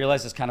that I've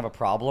realized is kind of a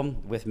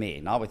problem with me,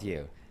 not with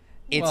you.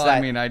 It's well, that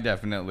I mean, I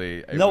definitely.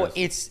 it no, was-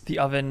 it's the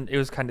oven. It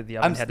was kind of the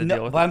oven I'm had to no,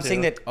 deal with but it I'm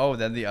saying too. that Oh,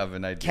 then the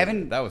oven idea.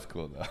 Kevin- That was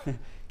cool though.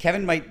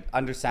 Kevin might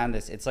understand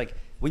this. It's like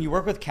when you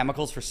work with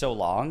chemicals for so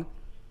long,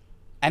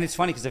 and it's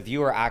funny because a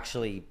viewer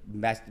actually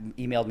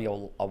emailed me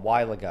a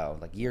while ago,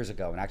 like years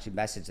ago, and actually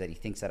messaged that he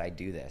thinks that I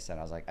do this, and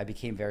I was like, I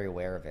became very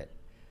aware of it.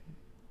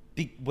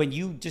 When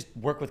you just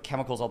work with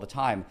chemicals all the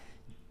time,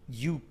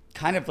 you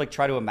kind of like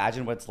try to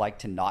imagine what it's like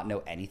to not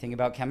know anything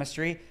about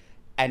chemistry,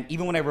 and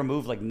even when I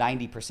remove like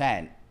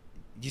 90%,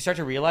 you start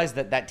to realize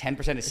that that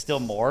 10% is still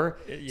more.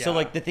 yeah. So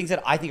like the things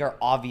that I think are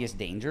obvious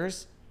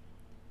dangers,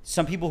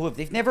 some people who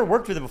they've never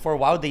worked with it before,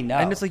 why would they know?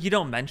 And it's like you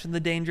don't mention the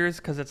dangers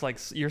because it's like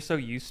you're so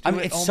used to I mean,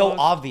 it. it's so almost.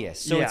 obvious.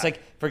 So it's Yeah.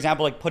 like, for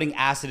example, like putting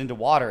acid into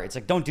water. It's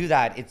like, don't do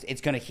that.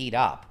 It's going to heat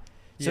up.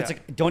 So it's Yeah.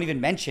 like, don't even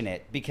mention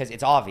it because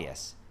it's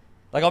obvious.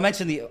 Like I'll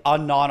mention the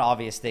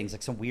non-obvious things,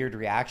 like some weird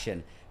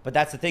reaction. But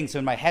that's the thing. So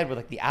in my head with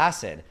like the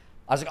acid,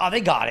 I was like, oh,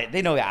 they got it.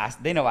 They know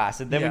acid. They know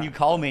acid. Then when Yeah. you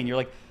call me and you're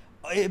like,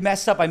 oh, it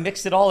messed up. I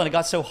mixed it all and it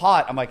got so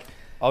hot. I'm like,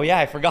 oh yeah,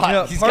 I forgot. You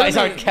know, These part of guys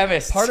me- aren't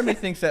chemists. Part of me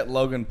thinks that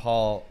Logan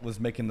Paul was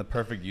making the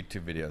perfect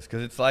YouTube videos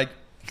because it's like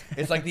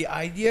the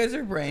ideas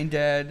are brain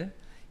dead.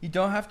 You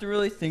don't have to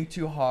really think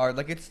too hard.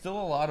 Like it's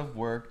still a lot of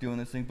work doing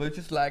this thing, but it's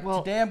just like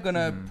Well- today I'm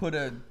gonna put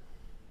an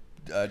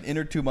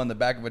inner tube on the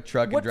back of a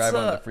truck and drive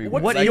on the freeway.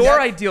 What's Like, your that's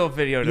ideal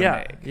video to Yeah,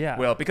 make? yeah.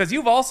 Will, because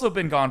you've also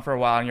been gone for a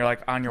while and you're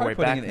like on your probably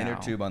way back putting an now.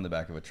 inner tube on the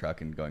back of a truck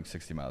and going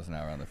 60 miles an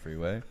hour on the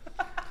freeway.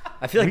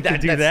 I feel like We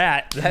could do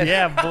that. that's-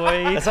 Yeah,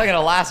 boy. That's not going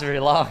to last very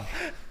long.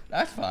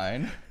 That's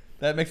fine.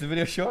 That makes the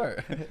video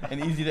short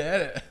and easy to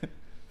edit.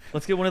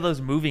 Let's get one of those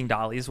moving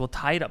dollies. We'll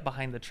tie it up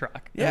behind the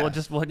truck. And we'll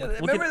just we'll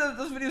remember get,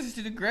 those videos used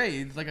to do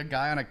great. It's like a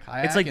guy on a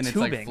kayak It's like and it's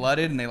tubing. like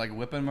flooded and they like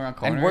whip him around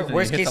corners. And he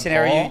worst hits case a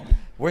scenario, pole.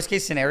 Worst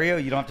case scenario,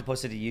 you don't have to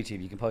post it to YouTube.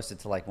 You can post it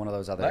to like one of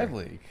those other. Live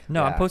Leak.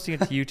 No, I'm Yeah. posting it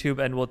to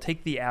YouTube, and we'll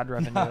take the ad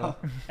revenue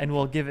and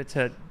we'll give it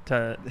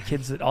to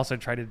kids that also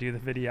try to do the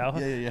video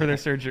Yeah. for their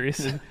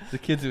surgeries. The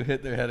kids who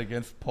hit their head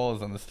against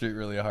poles on the street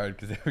really hard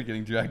because they were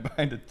getting dragged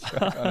behind a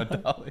truck on a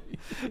dolly.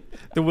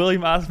 The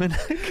William Osmond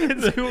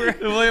kids who were.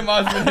 The William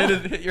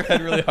Osmond hit your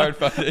head really hard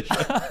foundation.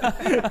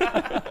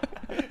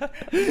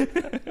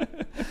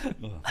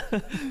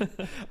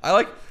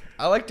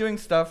 I like doing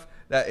stuff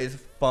that is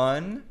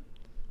fun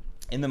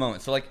in the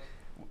moment. So like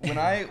when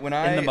I In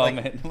the like-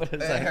 moment. What does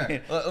that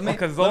mean? Let me-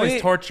 Because there's let always me-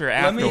 torture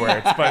let me-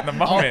 afterwards, but in the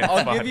moment, it's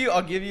I'll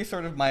fun. give you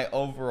sort of my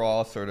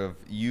overall sort of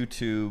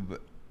YouTube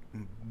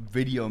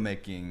video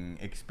making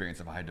experience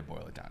if I had to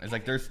boil it down. It's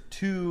like there's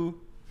two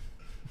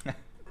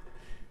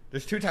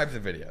types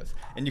of videos,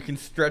 and you can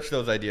stretch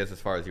those ideas as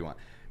far as you want.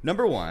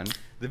 Number one,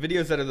 the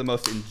videos that are the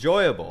most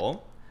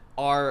enjoyable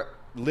are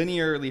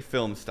linearly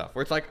filmed stuff,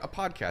 where it's like a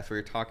podcast where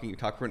you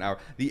talk for an hour.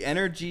 The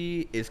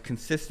energy is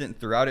consistent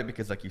throughout it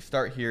because like you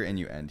start here and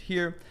you end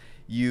here.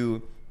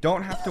 You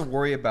don't have to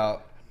worry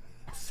about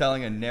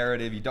selling a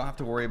narrative. You don't have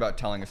to worry about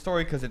telling a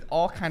story because it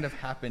all kind of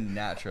happened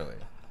naturally.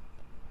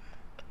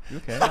 You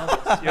okay?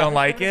 You don't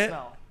like it?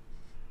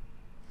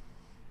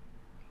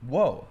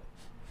 Whoa.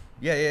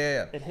 Yeah.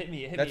 It hit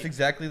me. That's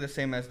exactly the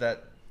same as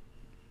that,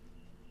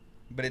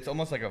 but it's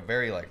almost like a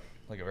very like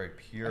a very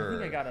pure. I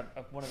think I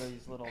got one of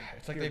these little.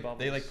 It's like pure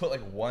they like bubbles. put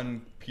like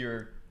one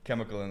pure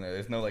chemical in there.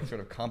 There's no like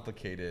sort of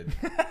complicated.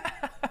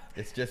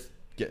 It's just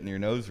getting your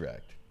nose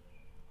wrecked.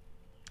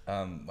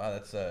 Wow,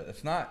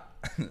 that's not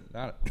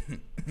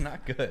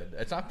not good.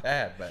 It's not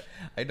bad, but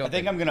I don't. I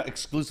think I'm gonna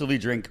exclusively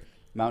drink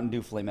Mountain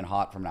Dew Flamin'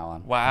 Hot from now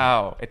on.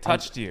 Wow, it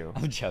touched you.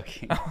 I'm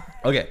joking.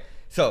 Okay,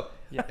 so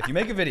Yeah. if you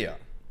make a video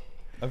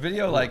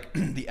like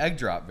the egg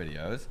drop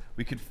videos,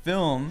 we could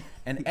film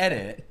and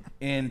edit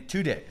in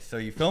 2 days. So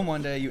you film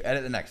one day, you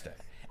edit the next day,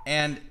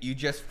 and you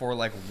just for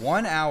like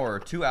 1 hour or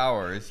 2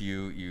 hours,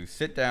 you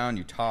sit down,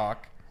 you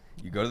talk,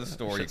 you go to the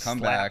store, you Shit come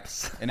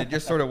slaps. back, and it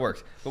just sort of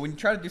works. But when you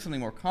try to do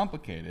something more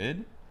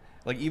complicated,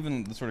 like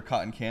even the sort of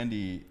cotton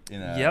candy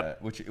in a,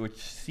 Yep. which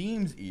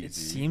seems easy. It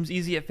seems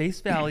easy at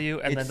face value,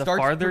 and It then the starts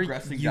farther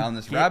progressing you down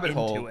this get rabbit into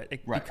hole.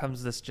 it Right.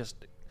 becomes this just.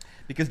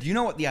 Because do you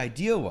know what the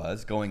idea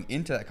was going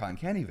into that cotton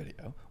candy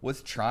video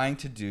was trying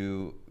to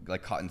do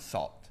like cotton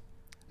salt.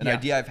 An Yeah.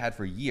 idea I've had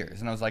for years.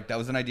 And I was like, that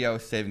was an idea I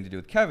was saving to do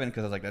with Kevin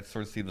because I was like, that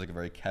sort of seems like a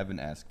very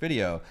Kevin-esque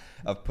video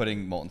of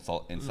putting molten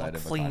salt inside Like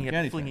of a cotton candy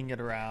thing. flinging it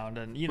around,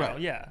 and you know, Right.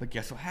 yeah. But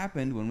guess what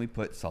happened when we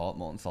put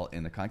molten salt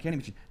in the cotton candy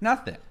machine?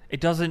 Nothing.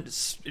 It doesn't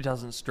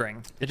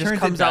string. It just turns it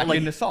comes out back like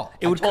into salt.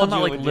 It would I told come out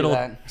you it like would do little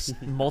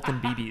that. molten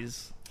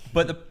BBs.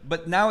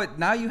 But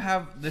now you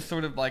have this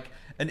sort of like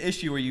an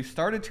issue where you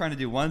started trying to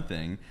do one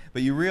thing,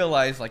 but you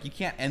realize like you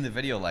can't end the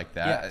video like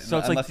that. Yeah, so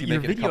it's unless like you your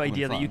make it a video couple idea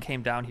minutes that you long.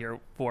 came down here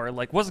for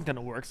like wasn't going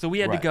to work. So we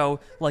had Right. to go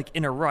like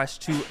in a rush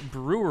to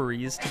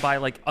breweries to buy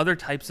like other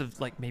types of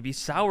like maybe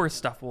sour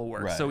stuff will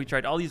work. Right. So we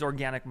tried all these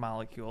organic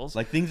molecules.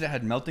 Like things that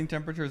had melting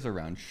temperatures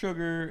around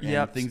sugar and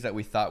Yep. things that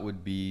we thought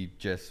would be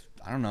just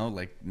I don't know,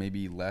 like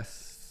maybe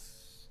less.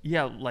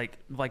 yeah, like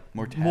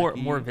More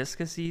more tacky.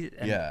 viscousy.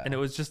 And, Yeah. and it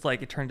was just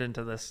like it turned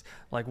into this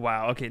like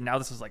wow, okay, now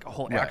this is like a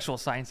whole Right. actual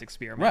science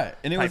experiment. Right.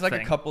 And it was type like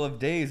thing. a couple of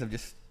days of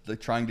just like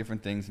trying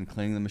different things and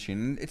cleaning the machine.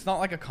 And it's not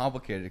like a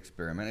complicated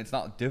experiment. It's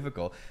not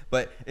difficult,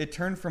 but it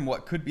turned from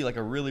what could be like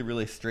a really,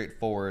 really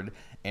straightforward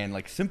and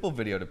like simple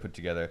video to put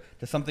together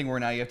to something where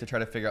now you have to try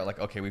to figure out like,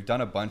 okay, we've done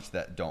a bunch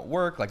that don't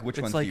work. Like which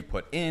It's ones like- do you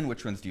put in?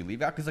 Which ones do you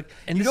leave out? Because like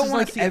And you this don't is want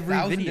like to see every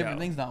 1,000 video. different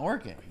things not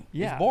working.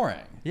 Yeah. It's boring.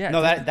 Yeah. No,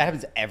 it's- that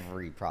happens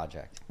every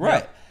project.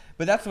 Right. Yeah.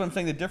 But that's what I'm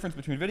saying the difference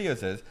between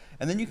videos is.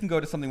 And then you can go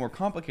to something more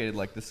complicated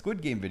like the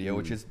Squid Game video,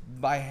 which is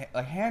by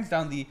hands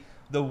down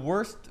the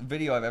worst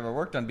video I've ever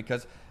worked on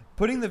because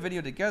putting the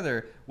video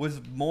together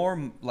was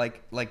more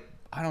like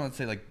I don't want to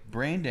say like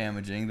brain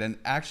damaging than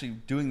actually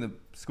doing the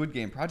Squid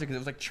Game project because it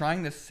was like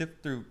trying to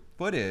sift through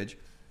footage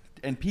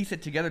and piece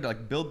it together to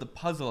like build the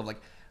puzzle of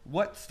like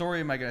what story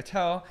am I going to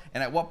tell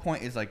and at what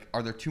point is like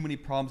are there too many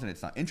problems and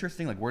it's not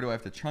interesting, like where do I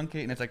have to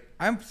truncate, and it's like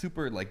I'm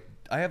super like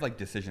I have like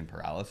decision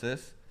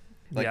paralysis.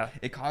 Like Yeah.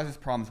 it causes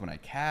problems when I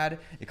CAD,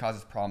 it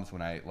causes problems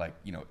when I like,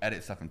 you know,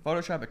 edit stuff in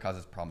Photoshop, it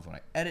causes problems when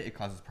I edit, it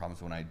causes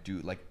problems when I do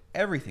like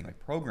everything, like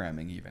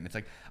programming even. It's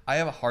like I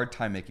have a hard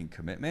time making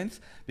commitments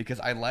because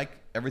I like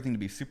everything to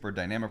be super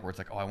dynamic where it's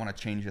like, oh, I want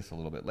to change this a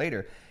little bit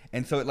later.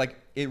 And so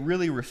it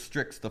really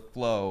restricts the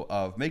flow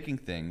of making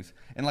things.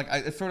 And like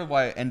it's sort of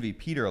why I envy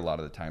Peter a lot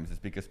of the times is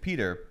because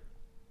Peter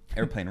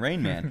Airplane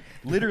Rain Man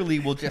literally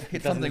will just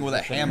hit Doesn't something with a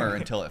exist hammer anymore.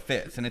 until it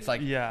fits, and it's like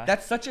Yeah.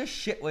 that's such a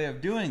shit way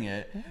of doing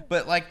it.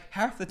 But like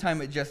half the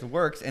time it just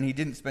works, and he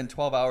didn't spend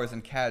 12 hours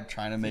in CAD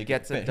trying to make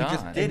gets it it fit. He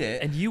just done. did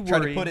it, And you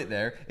tried worry- to put it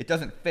there. It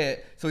doesn't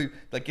fit, so he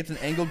like gets an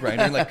angle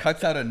grinder and like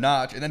cuts out a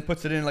notch and then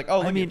puts it in. Like, oh,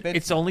 look, I mean, it fits.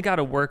 it's only got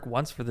to work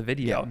once for the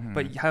video. Yeah. Mm-hmm.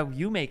 But how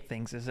you make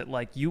things is it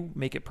like you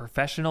make it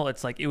professional?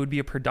 It's like it would be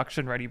a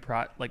production ready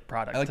product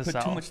I like to put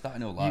sell. too much thought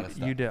into a lot you, of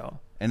stuff. You do.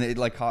 And it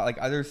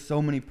there's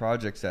so many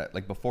projects that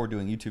like before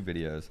doing YouTube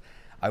videos,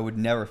 I would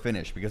never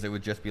finish because it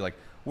would just be like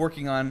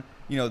working on,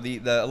 you know, the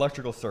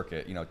electrical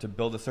circuit, you know, to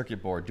build a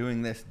circuit board,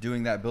 doing this,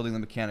 doing that, building the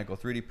mechanical,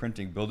 3D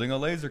printing, building a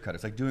laser cutter.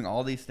 It's like doing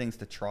all these things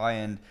to try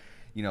and,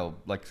 you know,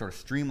 like sort of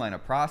streamline a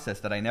process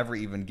that I never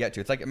even get to.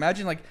 It's like,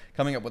 imagine like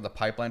coming up with a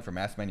pipeline for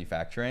mass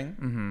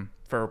manufacturing.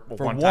 For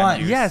one. one-time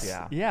use. Yes.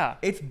 Yeah. Yeah.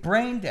 It's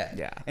brain dead.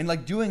 Yeah. And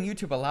like doing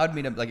YouTube allowed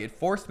me to, like, it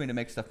forced me to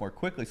make stuff more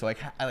quickly. So like,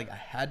 I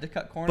had to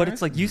cut corners. But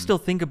it's like you still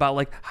think about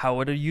like how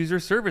would a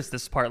user service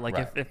this part? Like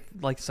Right. if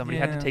like somebody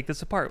had Yeah. to take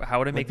this apart, how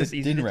would it make the this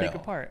easy to DIN take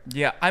rail. apart?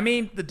 Yeah, I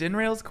mean, the DIN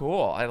rail's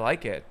cool. I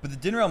like it. But the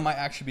DIN rail might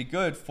actually be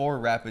good for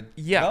rapid.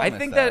 Yeah, I development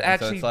think stuff. that And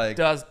so actually it's like,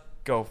 does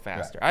go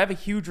faster. Right. I have a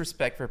huge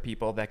respect for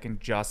people that can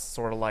just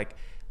sort of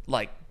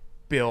like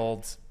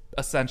build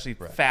essentially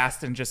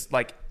fast and just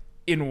like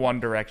in one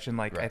direction.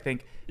 Like I Right.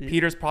 think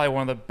Peter's probably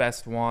one of the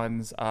best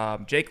ones.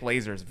 Jake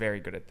Laser is very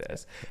good at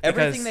this.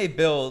 Everything because- they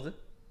build,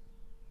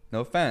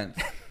 no offense,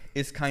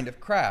 is kind of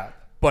crap.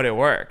 but it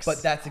works.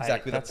 But that's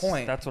exactly the that's-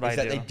 point. that's what is I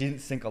that do. they didn't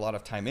sink a lot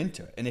of time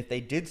into it. And if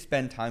they did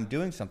spend time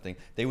doing something,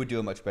 they would do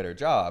a much better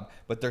job.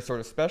 But their sort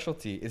of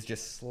specialty is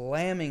just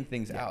slamming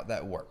things out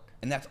that work.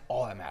 And that's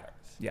all that matters.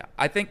 Yeah,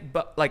 I think,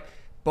 but like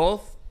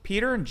both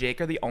Peter and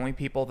Jake are the only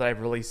people that I've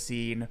really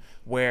seen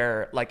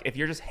where, like, if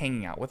you're just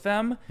hanging out with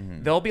them,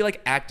 they'll be like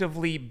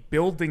actively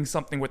building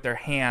something with their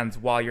hands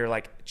while you're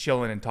like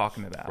chilling and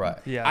talking to them. Right.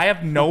 Yeah. I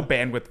have no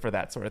bandwidth for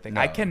that sort of thing.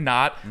 I No.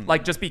 cannot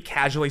like just be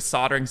casually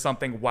soldering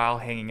something while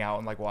hanging out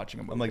and like watching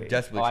a movie. I'm like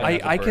desperately Oh, trying not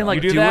to I burn can out. like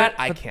You do do that? it,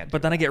 I but- can't But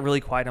do then I get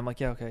really quiet. I'm like,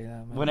 yeah, okay,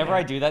 yeah. Whenever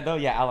I do that though,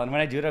 yeah, Alan, when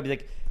I do it, I'll be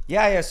like,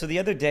 yeah. So the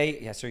other day,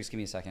 yeah. Sorry, just give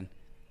me a second.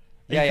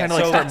 You Yeah, yeah. kinda,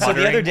 like, So, start so the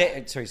other muttering.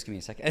 day, sorry, just give me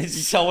a second.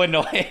 It's so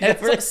annoying.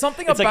 It's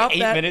something it's about like 8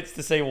 that- minutes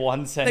to say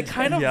one the sentence.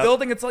 kind of Yep.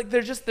 building, it's like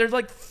they're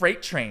like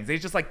freight trains. They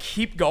just like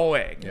keep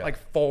going Yeah. like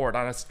forward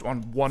on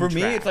on one For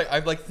track. me, it's like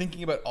I'm like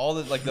thinking about all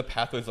the like the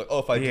pathways. Like, oh,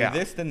 if I Yeah. do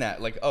this, then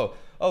that. Like, oh,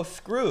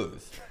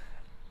 screws.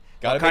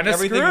 Gotta What kind make of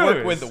everything work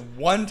screws? with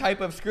one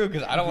type of screw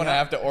because I don't want to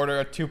have to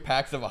order 2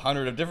 packs of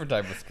 100 of different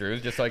type of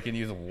screws just so I can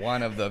use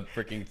one of the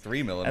freaking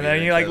 3 millimeter. And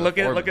then you like instead of look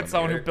the at 4 look at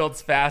someone who millimeter.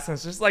 builds fast, and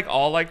it's just like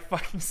all like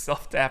fucking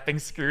self-tapping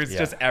screws Yeah.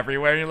 just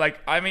everywhere. And you're like,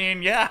 I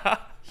mean, yeah.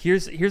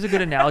 Here's a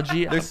good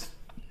analogy There's-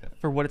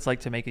 for what it's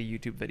like to make a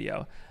YouTube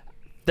video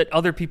that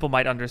other people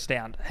might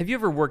understand. Have you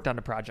ever worked on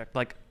a project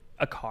like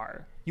a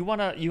car? You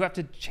have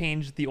to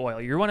change the oil.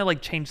 You want to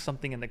like change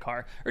something in the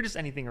car or just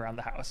anything around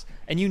the house,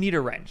 and you need a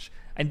wrench.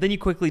 And then you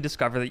quickly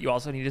discover that you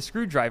also need a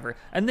screwdriver,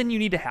 and then you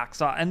need a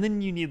hacksaw, and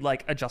then you need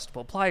like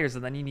adjustable pliers,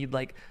 and then you need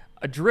like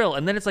a drill.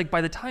 And then it's like by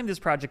the time this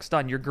project's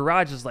done, your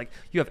garage is like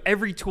you have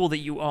every tool that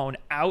you own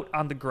out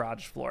on the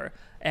garage floor,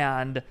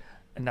 and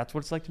that's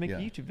what it's like to make Yeah.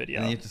 a YouTube video.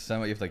 And then you have to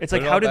sum it. You have to like It's put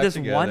like it how all did back this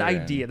one together and-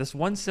 idea, this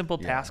one simple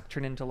Yeah. task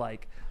turn into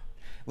like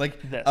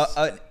like this.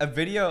 a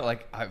video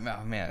like oh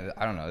man,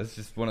 I don't know, it's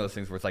just one of those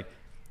things where it's like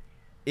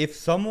if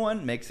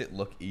someone makes it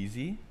look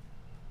easy,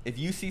 if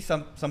you see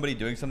somebody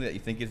doing something that you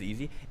think is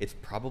easy, it's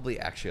probably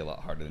actually a lot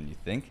harder than you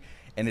think,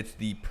 and it's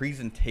the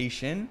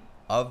presentation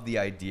of the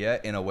idea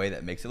in a way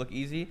that makes it look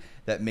easy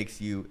that makes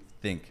you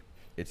think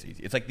it's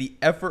easy. It's like the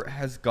effort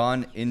has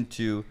gone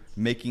into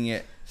making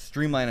it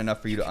streamlined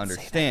enough for you to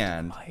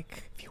understand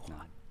Mike, if you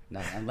want.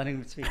 No, I'm letting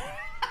him speak.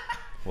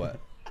 what.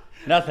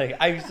 Nothing.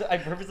 I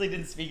purposely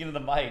didn't speak into the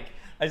mic.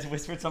 I just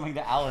whispered something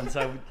to Alan,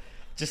 so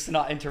just to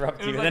not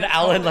interrupt you. And then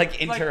Alan like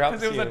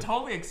interrupts because it was you. a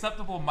totally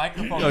acceptable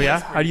microphone. Oh yeah?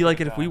 whisper How do you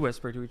like it if that. we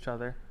whisper to each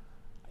other?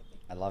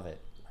 I love it.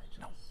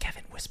 No,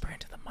 Kevin, whisper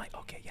into the mic.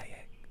 Okay, yeah.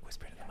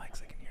 Whisper into the mic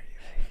so I can hear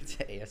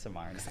you. It's ASMR.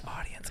 Now. The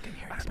audience can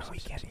hear us, but we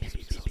can't hear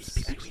you. We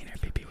can't hear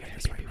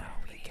us right now.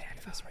 We can't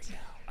hear us right now.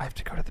 I have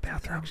to go to the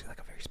bathroom. Actually, like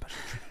a very special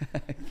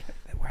treat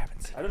that we're having.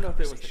 I don't know if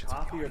it was the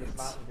coffee or the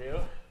Mountain Dew.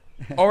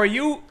 Oh, are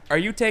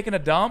you taking a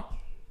dump?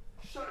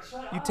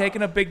 You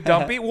taking a big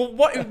dumpy? Well,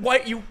 why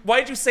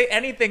did you say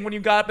anything when you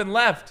got up and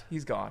left?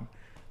 He's gone.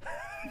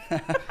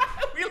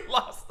 We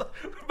lost.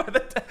 By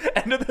the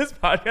end of this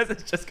podcast,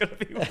 it's just gonna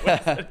be Will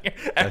sitting here.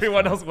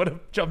 Everyone else would have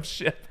jumped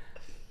ship.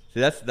 See,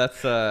 that's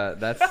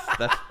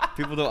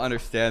people don't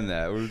understand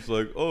that. We're just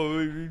like,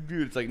 oh,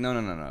 dude. It's like, no.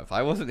 If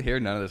I wasn't here,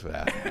 none of this would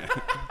happen.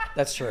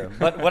 That's true.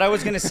 But what I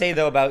was gonna say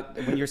though about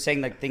when you're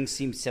saying like things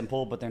seem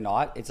simple but they're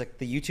not, it's like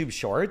the YouTube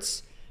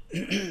Shorts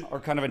are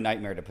kind of a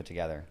nightmare to put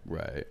together.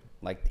 Right.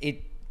 Like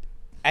it,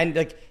 and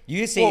like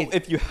you say, Well,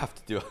 if you have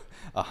to do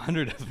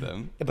 100 of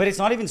them, but it's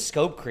not even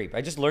scope creep.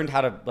 I just learned how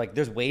to like.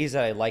 There's ways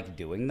that I like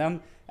doing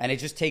them, and it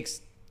just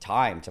takes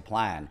time to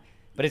plan.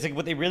 But it's like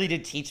what they really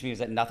did teach me was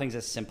that nothing's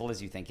as simple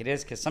as you think it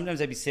is. Because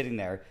sometimes I'd be sitting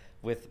there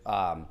with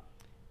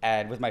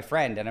and with my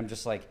friend, and I'm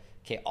just like,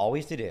 okay, all we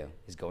have to do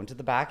is go into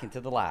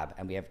the lab,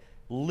 and we have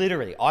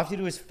literally all I have to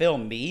do is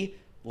film me,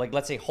 like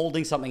let's say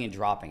holding something and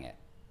dropping it,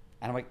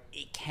 and I'm like,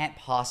 it can't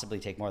possibly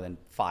take more than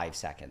 5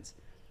 seconds.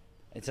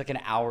 It's like an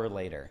hour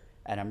later,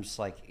 and I'm just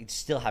like, it's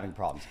still having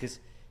problems because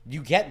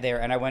you get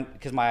there, and I went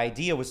because my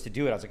idea was to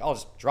do it. I was like, I'll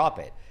just drop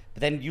it,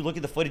 but then you look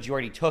at the footage you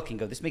already took and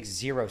go, this makes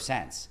 0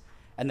 sense,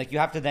 and like you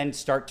have to then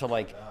start to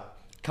like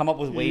come up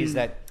with ways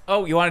that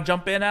Oh, you want to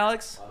jump in,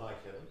 Alex?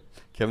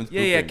 Kevin's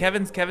Yeah,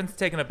 pooping. Kevin's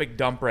taking a big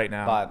dump right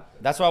now. But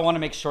that's why I want to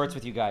make shorts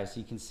with you guys, so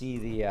you can see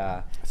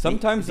the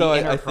Sometimes, the though,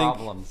 inner I think-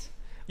 problems.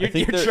 You're, I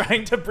think you're there-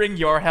 trying to bring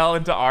your hell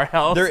into our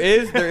hell. There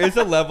is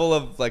a level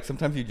of like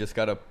sometimes you just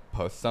gotta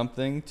post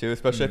something too.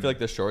 Especially I feel like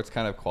the shorts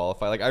kind of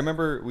qualify. Like I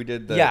remember we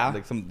did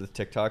like some of the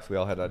TikToks. We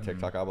all had a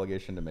TikTok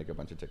obligation to make a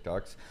bunch of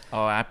TikToks.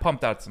 Oh, I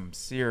pumped out some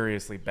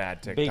seriously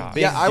bad TikToks.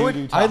 big- Yeah,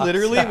 doo-doo I talks.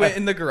 literally went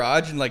in the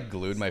garage and like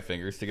glued my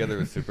fingers together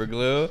with super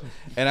glue,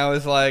 and I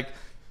was like,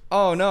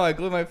 oh no, I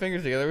glued my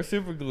fingers together with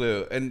super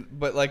glue.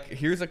 But like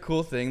here's a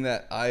cool thing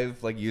that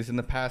I've like used in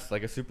the past,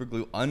 like a super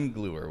glue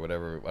unglue or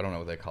whatever. I don't know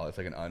what they call it. It's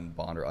like an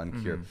unbond or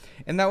uncure.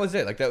 And that was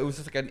it. Like that was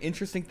just like an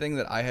interesting thing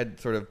that I had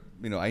sort of,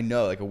 I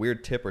know like a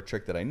weird tip or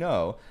trick that I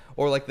know,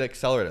 or like the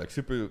accelerator, like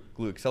super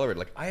glue accelerator.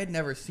 Like I had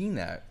never seen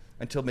that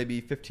until maybe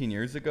 15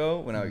 years ago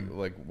when I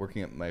like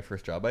working at my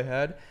first job I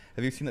had.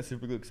 Have you seen that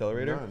super glue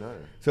accelerator? No.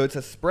 So it's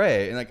a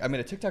spray, and like I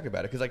made a TikTok about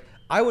it because like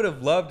I would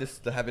have loved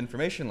to have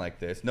information like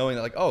this, knowing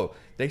that like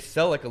they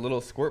sell like a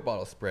little squirt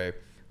bottle spray,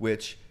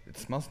 which it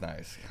smells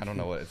nice. I don't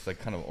know what it's like,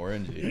 kind of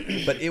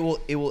orangey, but it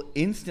will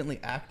instantly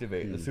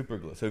activate the super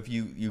glue. So if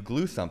you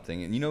glue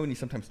something, and when you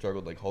sometimes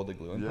struggle to like hold the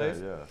glue in place,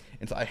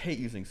 and so I hate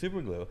using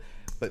super glue.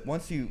 But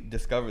once you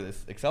discover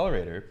this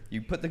accelerator,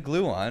 you put the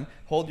glue on,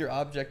 hold your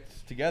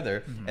objects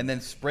together, and then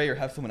spray or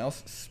have someone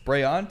else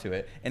spray onto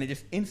it, and it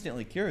just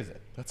instantly cures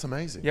it. That's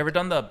amazing. You ever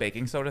done the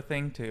baking soda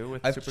thing too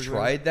with I've super glue?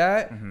 tried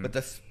that, but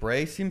the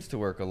spray seems to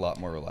work a lot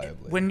more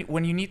reliably.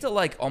 When you need to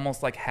like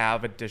almost like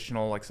have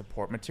additional like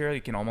support material,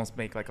 you can almost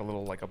make like a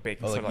little like a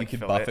baking soda. like you could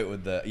fill buff it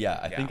with the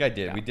I think I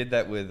did. yeah. We did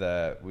that with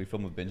we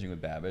filmed with Binging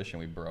with Babish, and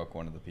we broke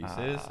one of the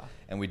pieces,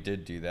 and we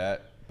did do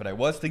that. But I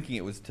was thinking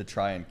it was to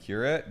try and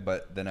cure it,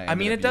 but then I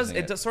mean, ended up using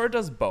it sort of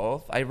does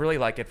both. I really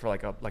like it for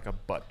like a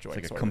butt joint.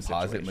 like a sort of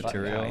composite situation.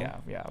 material.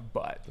 Yeah,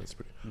 but That's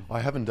pretty, I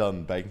haven't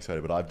done baking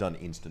soda, but I've done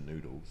instant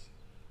noodles.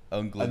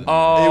 Unglue And them.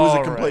 Oh, it was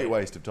a complete right.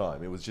 waste of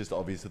time. It was just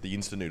obvious that the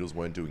instant noodles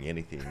weren't doing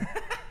anything.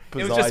 It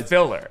was just besides-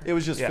 filler. It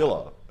was just Yeah.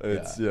 filler.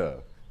 It's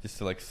just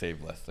to like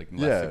save less, like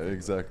yeah, less.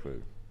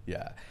 exactly.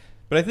 Yeah,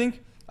 but I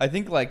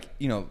think like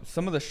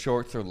some of the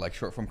shorts or like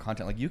short form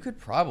content, like you could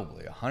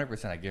probably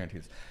 100%, I guarantee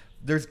this.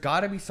 There's got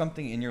to be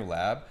something in your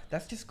lab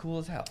that's just cool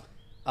as hell.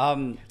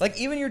 Like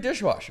even your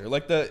dishwasher,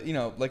 like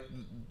like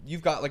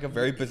you've got like a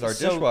very bizarre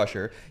So-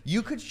 dishwasher.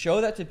 You could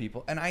show that to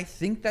people, and I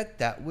think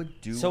that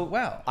would do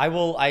well.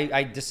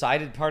 I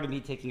decided, part of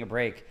me taking a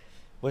break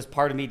was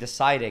part of me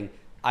deciding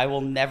I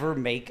will never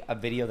make a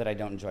video that I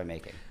don't enjoy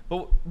making.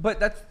 But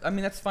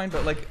that's fine.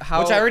 But like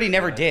how? Which I already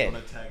never did.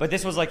 But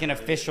this was like an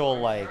official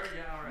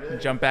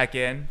Jump back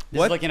in.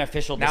 This is like an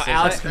official Now decision.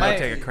 Alex can go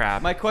take a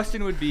crap. My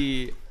question would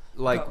be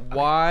like,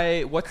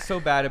 what's so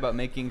bad about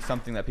making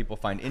something that people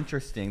find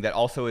interesting that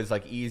also is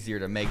like easier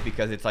to make?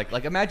 Because it's like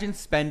imagine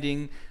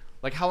spending,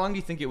 like, how long do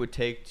you think it would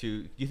take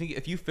do you think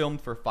if you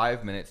filmed for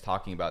 5 minutes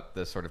talking about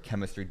the sort of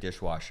chemistry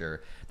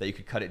dishwasher, that you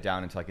could cut it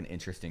down into like an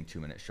interesting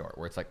 2-minute short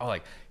where it's like,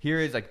 here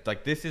is like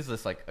this is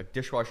this like a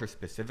dishwasher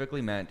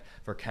specifically meant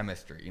for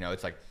chemistry.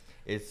 It's like,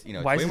 it's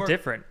Why way is it more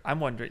different? I'm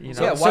wondering.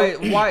 Yeah,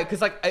 why?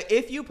 Because like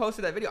if you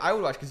posted that video, I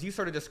would watch, because you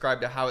sort of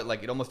described how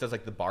it almost does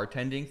like the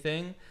bartending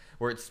thing,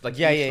 where it's like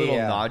each little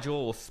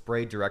nodule will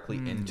spray directly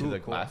into the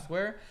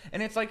glassware,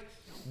 and it's like,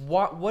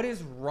 what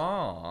is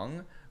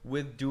wrong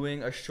with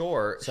doing a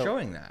short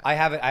showing that? I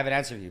have an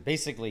answer for you.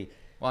 Basically,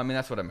 well, I mean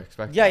that's what I'm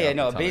expecting. yeah,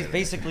 no.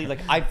 Basically, like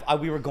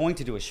we were going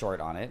to do a short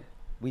on it.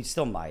 We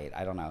still might.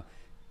 I don't know.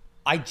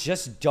 I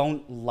just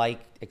don't like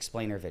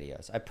explainer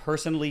videos. I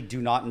personally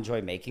do not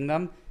enjoy making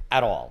them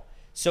at all.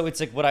 So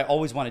it's like what I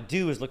always want to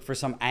do is look for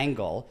some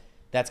angle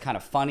that's kind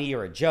of funny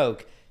or a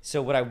joke.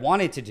 So what I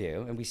wanted to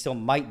do, and we still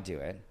might do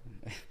it.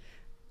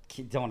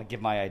 Don't want to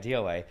give my idea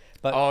away,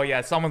 but Oh yeah,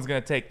 someone's gonna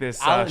take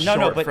this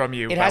short but from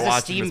you it by has a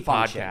watching steam this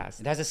function. podcast.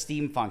 It has a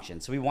steam function,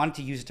 so we wanted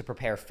to use it to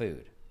prepare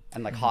food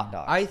and like hot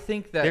dogs. I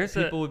think that There's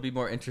people would be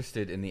more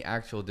interested in the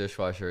actual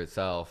dishwasher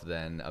itself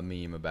than a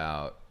meme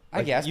about.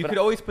 I guess, you but could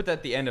always put that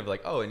at the end of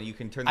like, and you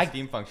can turn the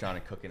steam function on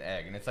and cook an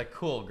egg, and it's like,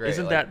 cool, great.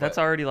 Isn't like, that's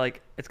but- already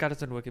like, it's got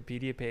its own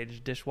Wikipedia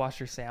page,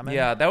 dishwasher salmon?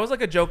 Yeah, that was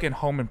like a joke in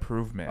Home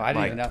Improvement, I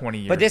didn't like even know. 20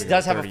 years But this ago,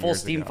 does have a 30 full years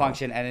steam ago.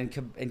 function,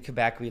 and in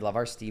Quebec we love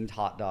our steamed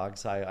hot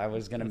dogs. I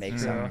was gonna make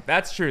some.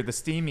 That's true. The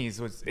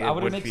steamies I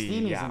would would make be,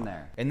 steamies yeah. in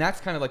there. And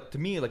that's kind of like, to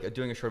me, like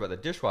doing a short about the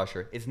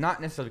dishwasher is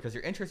not necessarily because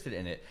you're interested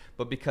in it,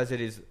 but because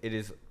it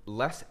is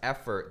less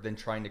effort than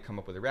trying to come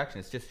up with a reaction.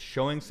 It's just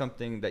showing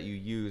something that you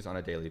use on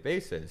a daily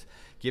basis,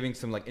 giving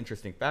some like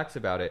interesting facts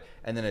about it,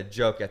 and then a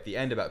joke at the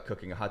end about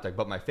cooking a hot dog.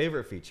 But my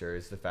favorite feature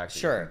is the fact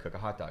that you can cook a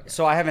hot dog.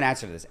 So I have an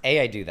answer to this.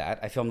 I do that.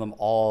 I film them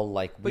all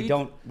like we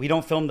don't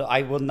film the.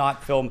 I will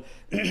not film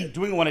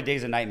doing one a day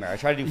is a nightmare. I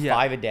try to do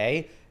 5 a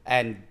day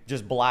and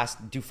just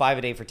do 5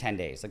 a day for 10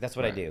 days. Like that's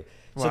what I do.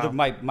 So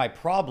Wow. my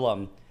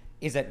problem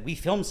is that we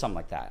filmed something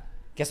like that.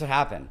 Guess what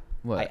happened?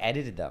 What? I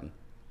edited them.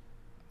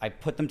 I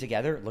put them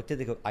together, looked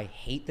at it, go, I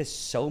hate this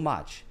so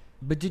much.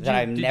 But did that you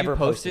I'm did never you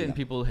post posting it and them.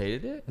 people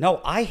hated it? No,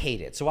 I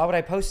hate it. So why would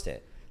I post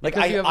it? Like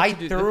Because you have I to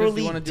do- because you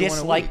thoroughly wanna do one a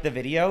disliked week. the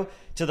video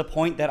to the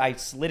point that I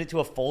slid it to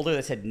a folder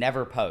that said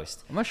never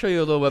post. I'm gonna show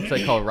you a little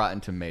website called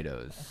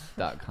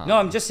RottenTomatoes.com. No,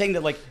 I'm just saying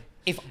that like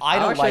if I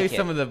I'll don't show like you it,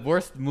 some of the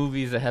worst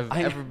movies that have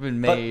I- ever been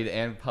but- made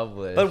and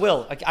published. But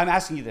Will, like, I'm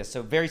asking you this.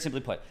 So very simply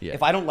put, Yeah.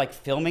 if I don't like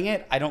filming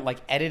it, I don't like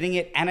editing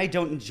it, and I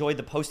don't enjoy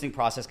the posting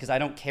process because I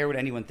don't care what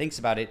anyone thinks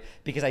about it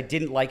because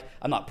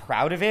I'm not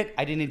proud of it.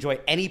 I didn't enjoy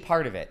any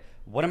part of it.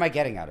 What am I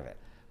getting out of it?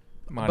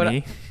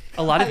 Money.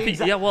 A lot of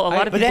people, yeah, well, a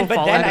lot of But people then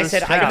fall I into this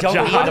said I trap. don't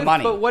John. need the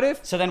money. But what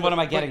if? So then what am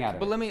I getting out of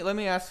But it? let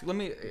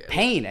me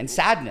Pain and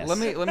sadness. let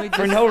me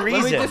for no Let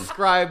reason. me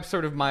describe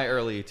sort of my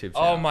early YouTube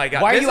channel. Oh my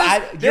god! Why are this you is-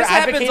 ad- this you're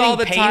happens all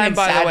the advocating pain time, and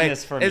by the way.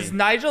 sadness for me. Is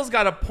Nigel's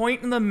got a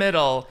point in the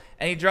middle,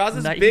 and he draws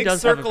this He big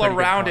does have a circle pretty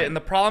good around it, point. and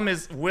the problem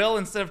is, Will,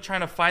 instead of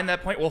trying to find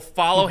that point, will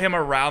follow him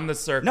around the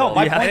circle. No,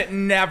 my and point- it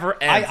never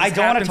ends. I This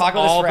don't want to happens talk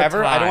about all this the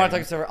forever. I don't want to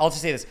time. talk forever. I'll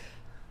just say this.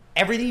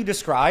 Everything you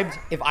described,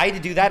 if I had to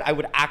do that, I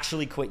would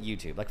actually quit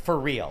YouTube. Like, for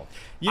real.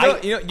 You I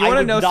want to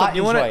would know not something?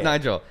 You want enjoy to it.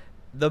 Nigel?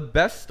 The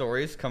best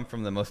stories come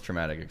from the most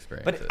traumatic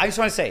experiences. But I just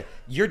want to say,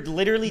 you're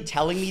literally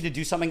telling me to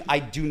do something I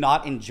do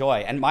not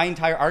enjoy. And my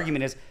entire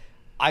argument is,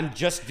 I'm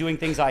just doing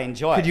things I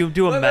enjoy. Could you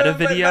do a But- meta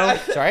but- video?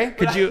 Sorry?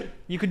 Could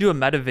you could do a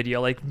meta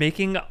video, like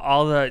making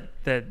all the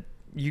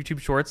YouTube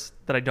shorts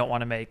that I don't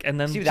want to make, and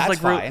then See, just that's like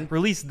fine.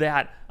 release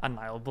that on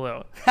Nile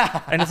Blue,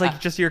 and it's like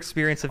just your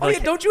experience of Oh like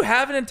yeah, don't you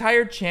have an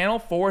entire channel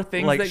for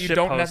things Like that you shit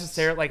don't posts.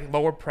 necessarily like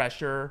lower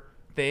pressure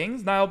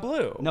things? Nile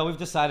Blue. No, I've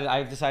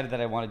decided that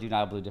I want to do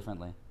Nile Blue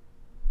differently.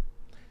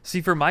 see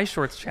for my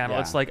shorts channel,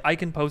 Yeah. it's like I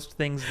can post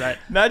things that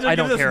Nigel I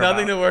gives don't us care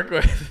nothing about. to work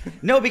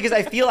with. No, because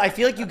I feel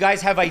like you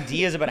guys have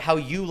ideas about how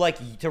you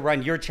like to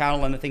run your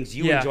channel and the things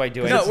you Yeah. enjoy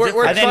doing. No,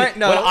 we're And then trying-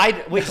 no. when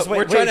I wait, No, wait, we're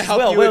wait, trying to just help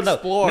Will, you Will, no.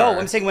 explore. No,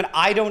 I'm saying when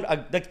I don't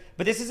like,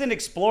 but this isn't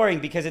exploring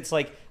because it's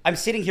like I'm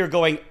sitting here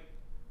going,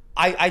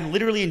 I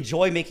literally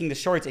enjoy making the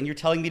shorts, and you're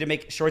telling me to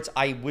make shorts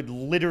I would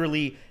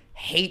literally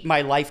hate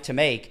my life to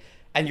make,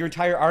 and your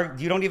entire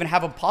you don't even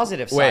have a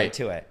positive side Wait.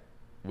 to it.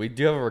 We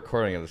do have a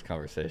recording of this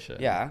conversation.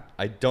 Yeah.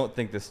 I don't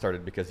think this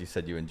started because you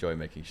said you enjoy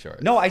making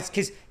shorts. No,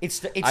 because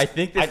it's I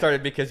think this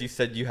started because you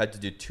said you had to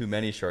do too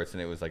many shorts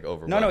and it was like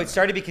overwhelming. No, it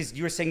started because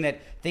you were saying that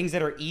things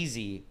that are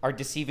easy are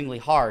deceivingly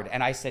hard,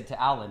 and I said to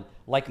Alan,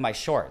 like my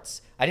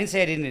shorts. I didn't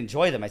say I didn't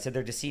enjoy them. I said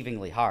they're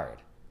deceivingly hard.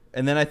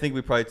 And then I think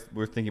we probably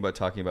were thinking about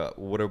talking about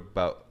what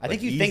about I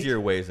think like, you think- easier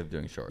ways of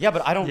doing shorts. Yeah,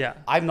 but I don't. Yeah.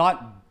 I'm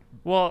not.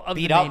 Well, of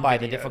beat the up main by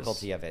the videos.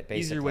 difficulty of it, Easier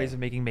basically. ways of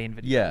making main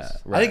videos. Yeah.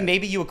 I think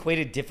maybe you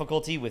equated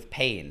difficulty with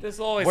pain. This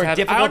always where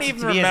happens. I don't difficulty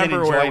even to me is an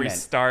remember where we enjoyment.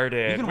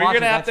 started. You can We're watch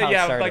gonna it, have that's to, how it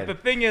yeah. started. Like the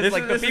thing is, This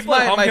like is- the this is people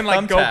at home my can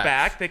like go thumbtacks.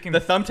 back. They can. The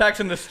thumbtacks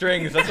and the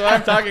strings. That's what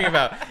I'm talking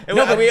about. And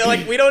No, but- we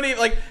don't even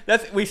like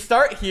that's we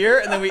start here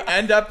and then we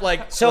end up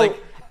like So-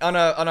 like on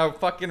a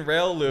fucking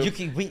rail loop.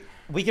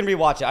 We can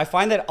rewatch it. I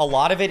find that a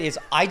lot of it is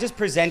I just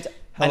present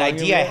How an long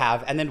idea I you will?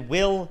 have, and then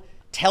Will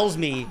tells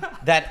me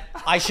that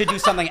I should do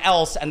something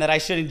else and that I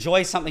should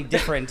enjoy something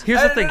different.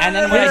 Here's the thing. And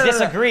then when I No, no, no.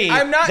 disagree,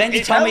 I'm not then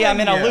you tell me I'm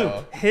in a telling you.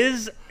 loop.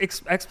 His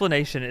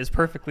explanation is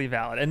perfectly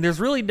valid, and there's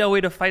really no way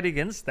to fight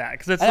against that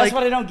because it's And like that's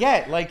what I don't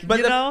get. Like, But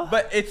You know?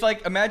 but it's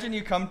like imagine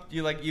you come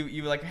you like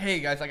hey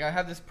guys like I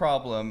have this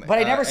problem. but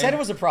I never said and- it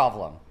was a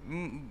problem.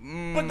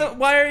 But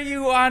why are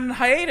you on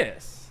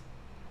hiatus?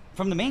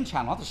 From the main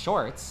channel, not the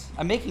shorts.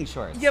 I'm making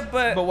shorts. Yeah,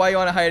 but But why you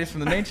on a hiatus from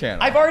the main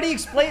channel? I've already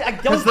explained. I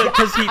don't. 'Cause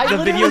the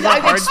videos are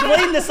I've hard.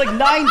 explained this like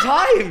 9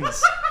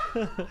 times.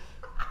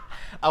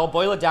 I will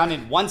boil it down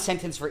in one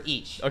sentence for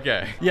each.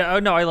 Okay. Yeah, oh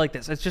no, I like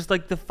this. It's just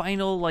like the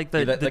final, like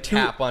the The too,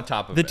 cap on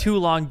top of the it. too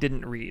long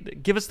didn't read.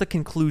 Give us the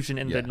conclusion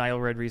in Yeah. the Nile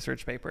Red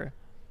research paper.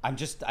 I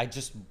just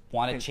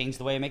want to change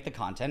the way I make the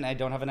content. And I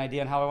don't have an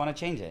idea on how I want to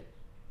change it.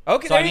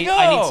 okay, So there I need you go.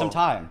 I need some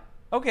time.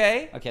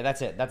 Okay. Okay,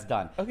 that's it. That's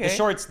done. Okay. The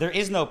shorts, there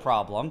is no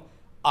problem.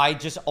 I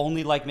just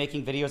only like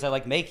making videos I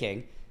like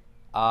making.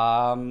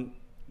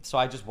 So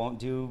I just won't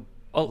do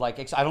Oh.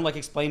 I don't like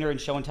explainer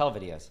and show and tell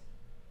videos.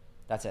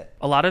 That's it.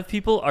 A lot of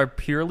people are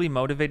purely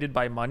motivated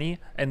by money,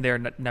 and they're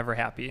never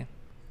happy.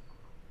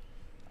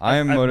 I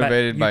am I've met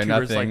motivated by YouTubers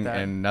like nothing, that.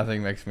 and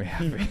nothing makes me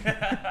happy.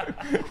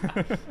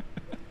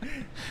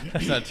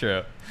 That's not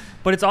true.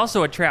 But it's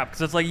also a trap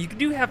because it's like you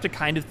do have to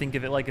kind of think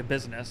of it like a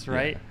business,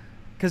 right?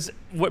 Because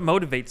what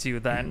motivates you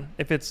then,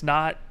 if it's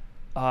not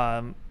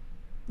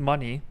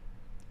money?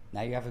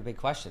 Now you have a big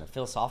question, a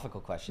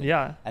philosophical question.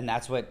 Yeah. And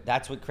that's what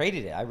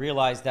created it. I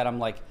realized that I'm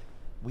like,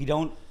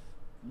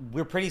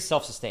 we're pretty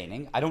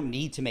self-sustaining. I don't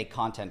need to make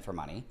content for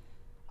money.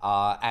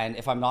 And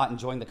if I'm not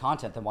enjoying the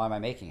content, then why am I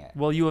making it?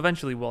 Well, you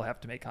eventually will have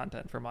to make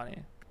content for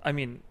money. I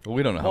mean, Well,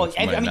 we don't know how Well, much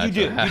I money mean,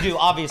 you Nigel has. do,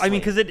 obviously. I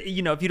mean, because if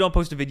you don't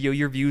post a video,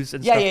 your views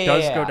and yeah, stuff yeah,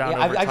 does yeah, go down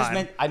yeah. over I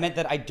time. just meant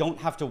that I don't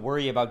have to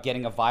worry about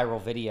getting a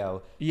viral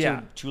video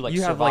to like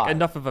you have survive. like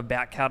enough of a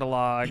back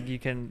catalog. You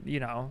can,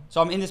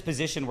 So I'm in this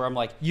position where I'm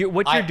like,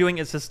 what you're doing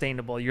is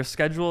sustainable. Your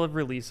schedule of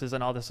releases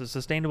and all this is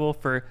sustainable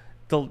for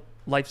the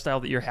lifestyle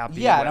that you're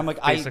happy. yeah, with, and I'm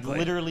like, basically. I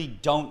literally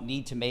don't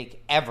need to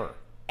make ever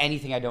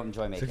anything I don't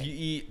enjoy So making. if you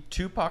eat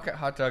 2 pocket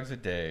hot dogs a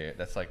day,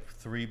 that's like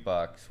 $3.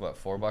 What,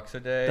 $4 a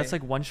day? That's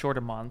like one short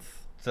a month.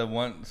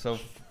 so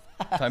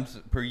times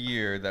per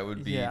year, that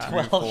would be Yeah. 3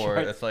 or 12 4.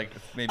 shorts. That's like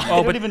maybe I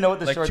don't but- even know what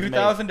the like shorts make.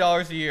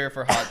 $2,000 a year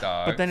for hot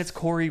dogs. But then it's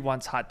Corey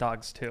wants hot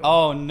dogs too.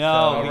 Oh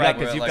no! So we right, got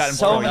 'cause we're you've at, gotten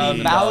so many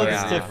 $4,000 mouths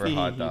a to year for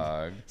hot feed.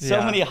 dog. So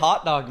Yeah. many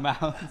hot dog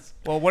mouths.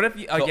 Well, what if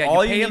you? So yeah,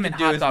 all you you pay need them to in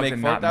do hot is dogs make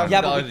and not $4,000 money.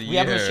 Yeah, but a we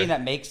have a year. machine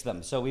that makes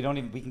them, so we don't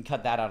even. We can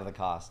cut that out of the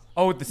cost.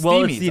 Oh, the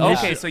Well, it's steamies. the Okay,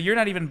 initiative. so you're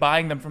not even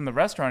buying them from the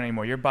restaurant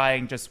anymore. You're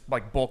buying just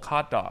like bulk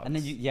hot dogs. And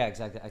then yeah,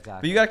 exactly.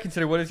 But you got to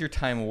consider, what is your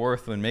time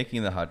worth when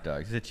making the hot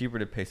dogs? Is it cheaper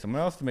to pay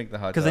someone else to make the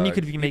hot dogs? Because then you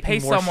could be you making pay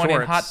more someone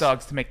shorts. in hot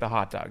dogs to make the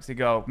hot dogs. You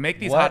go make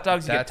these What? hot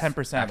dogs. You get That's 10%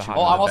 of the hot actually Oh, dogs.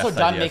 I'm one of the also best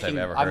done ideas I've making.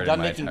 ever I'm heard done in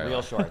my making entire real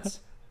life. shorts.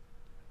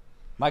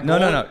 My goal.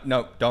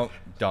 No,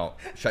 don't.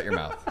 Shut your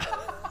mouth.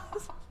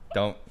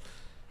 Don't.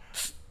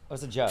 That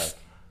was a joke.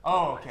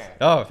 Oh, okay.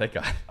 Oh, thank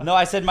God. No,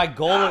 I said my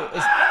goal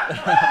is.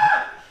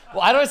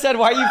 Well, I don't said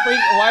why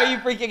are you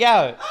freaking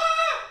out?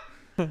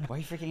 Why are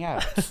you freaking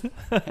out?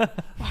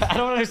 I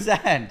don't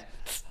understand.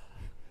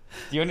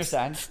 Do you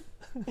understand?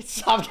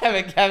 Stop,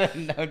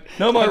 Kevin.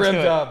 No more don't rim do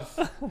it. jobs.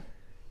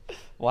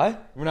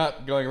 What? We're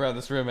not going around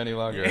this room any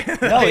longer.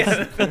 No,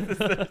 it's,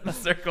 The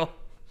circle.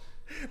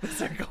 The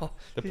circle.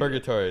 The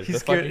purgatory. The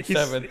He's fucking scared.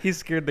 seven. He's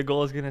scared the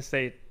goal is gonna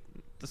say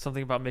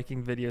something about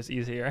making videos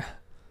easier.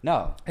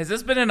 no. Has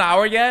this been an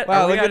hour yet?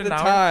 Wow, Are we look at an the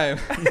hour?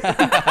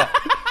 time.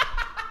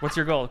 What's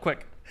your goal?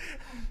 Quick.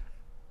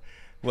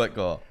 What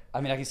goal?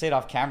 I mean, I can say it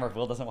off camera if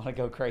Will doesn't want to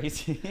go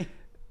crazy.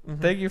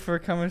 Thank you for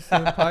coming to the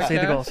podcast. Say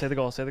the goal. Say the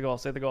goal. Say the goal.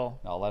 Say the goal.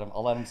 I'll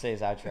let him say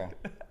his outro.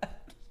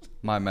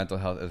 My mental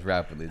health is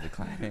rapidly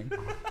declining.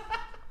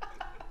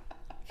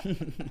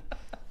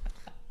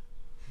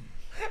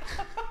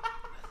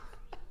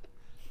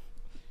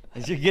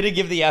 Is you gonna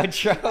give the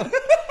outro?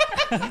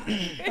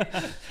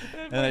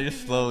 And I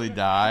just slowly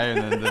die,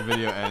 and then the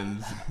video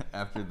ends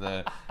after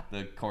the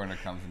coroner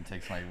comes and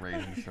takes my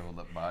raisin shriveled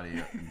up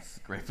body and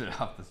scrapes it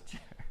off this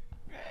chair.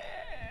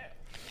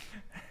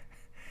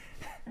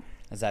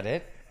 Is that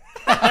it?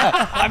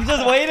 I'm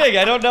just waiting.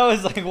 I don't know.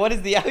 It's like, what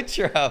is the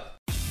outro?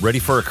 Ready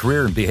for a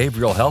career in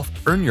behavioral health?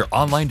 Earn your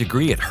online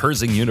degree at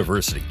Herzing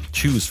University.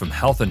 Choose from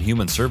health and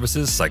human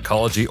services,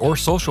 psychology, or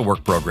social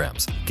work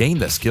programs. Gain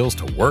the skills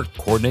to work,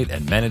 coordinate,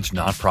 and manage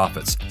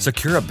nonprofits.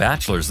 Secure a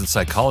bachelor's in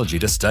psychology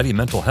to study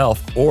mental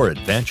health, or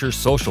advance your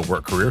social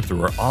work career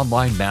through our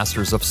online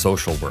Masters of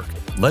Social Work.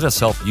 Let us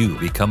help you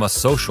become a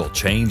social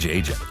change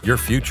agent. Your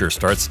future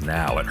starts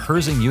now at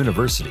Herzing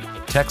University.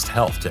 Text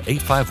HEALTH to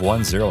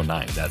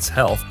 85109. That's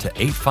HEALTH to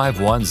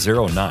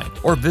 85109.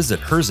 Or visit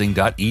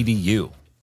herzing.edu.